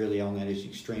 You're really on that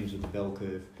extremes of the bell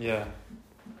curve. Yeah.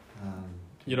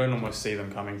 You don't almost see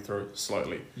them coming through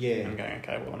slowly. Yeah. And going,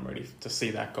 okay, well, I'm ready to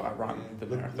see that guy run the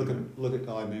marathon. Look at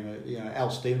I remember, Al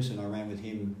Stevenson. I ran with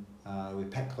him with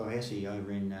Pat Clohessy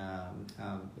over in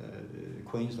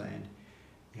Queensland.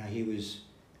 He was,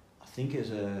 I think, as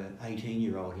a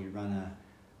 18-year-old, he'd run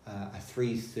a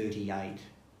 3:38,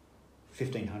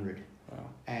 1500. Wow.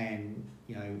 And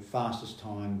fastest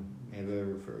time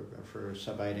ever for a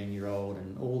sub 18-year-old,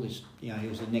 and all this. He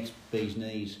was the next bee's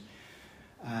knees.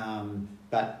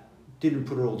 But didn't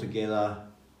put it all together.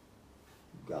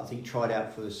 I think tried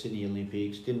out for the Sydney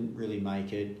Olympics, didn't really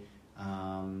make it,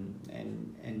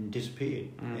 and disappeared.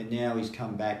 And now he's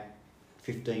come back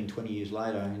 15, 20 years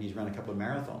later, and he's run a couple of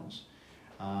marathons,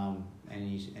 and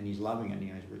he's loving it.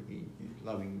 He's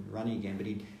loving running again. But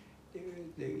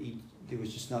there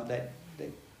was just not that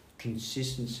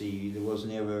consistency. There was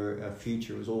never a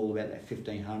future. It was all about that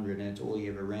 1500, and it's all he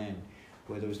ever ran.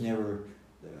 Where there was never.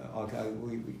 Okay,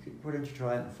 why don't you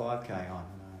try it in the 5K? I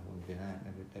wouldn't do that.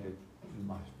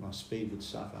 My speed would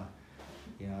suffer,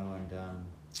 And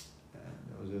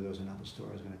there was another story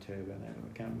I was going to tell you about that, but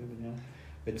I can't remember now.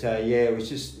 But it was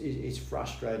just it's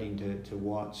frustrating to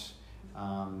watch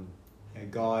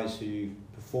guys who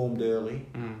performed early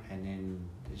and then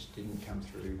just didn't come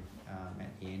through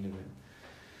at the end of it.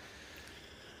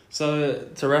 So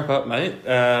to wrap up, mate,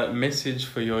 message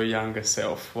for your younger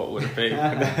self, what would it be?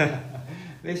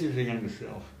 Message for your younger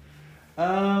self.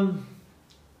 I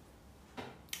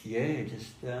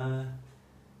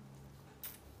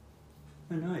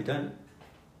don't know.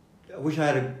 I wish I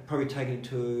had probably taken it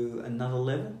to another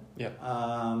level. Yeah.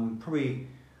 Probably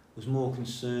was more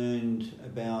concerned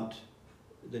about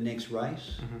the next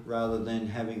race rather than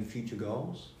having future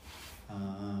goals.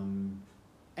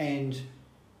 And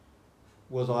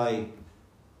was I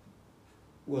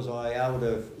able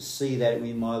to see that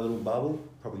in my little bubble?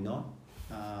 Probably not.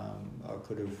 I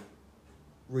could have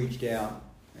reached out,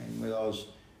 and whether I was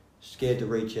scared to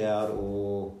reach out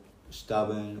or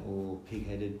stubborn or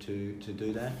pig-headed to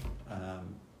do that,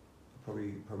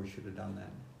 probably should have done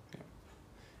that. Yeah.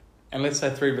 And let's say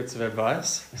 3 bits of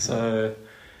advice. So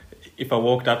if I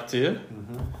walked up to you,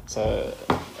 so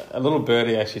a little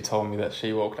birdie actually told me that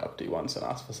she walked up to you once and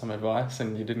asked for some advice,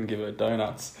 and you didn't give her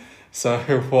donuts. So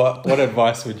what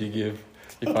advice would you give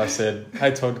if I said,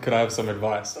 "Hey Todd, could I have some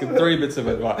advice?" Give 3 bits of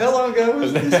advice. How long ago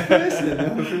was this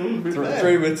person?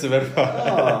 3 bits of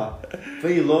advice.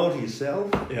 Be loyal to yourself.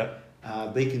 Yeah.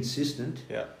 Be consistent.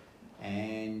 Yeah.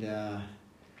 And I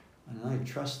don't know,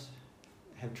 trust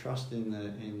have trust in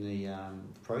the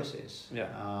process. Yeah.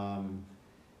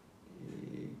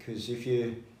 Because if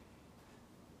you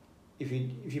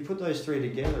put those three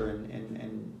together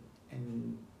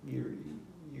and you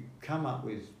come up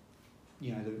with,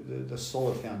 you know, the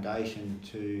solid foundation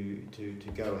to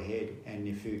go ahead, and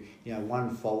if you know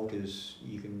one falters,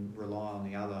 you can rely on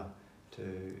the other to,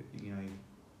 you know,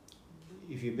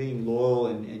 if you're being loyal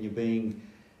and you're being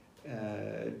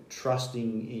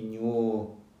trusting in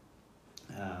your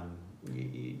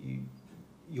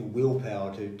your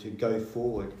willpower to go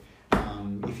forward.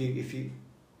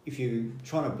 If you're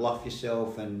trying to bluff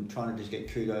yourself and trying to just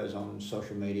get kudos on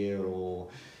social media, or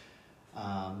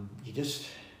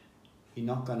you're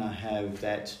not going to have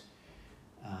that,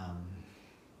 how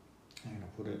can I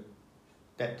put it,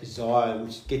 that desire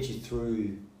which gets you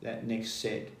through that next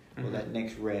set or that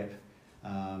next rep.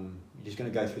 You're just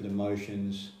going to go through the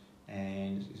motions,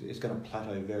 and it's going to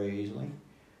plateau very easily,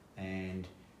 and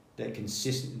that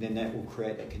that will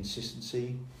create that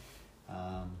consistency,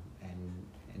 and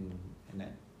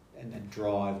that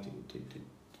drive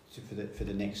for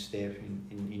the next step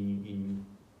in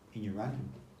your running.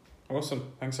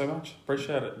 Awesome. Thanks so much.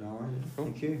 Appreciate it. No worries. Cool.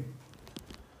 Thank you.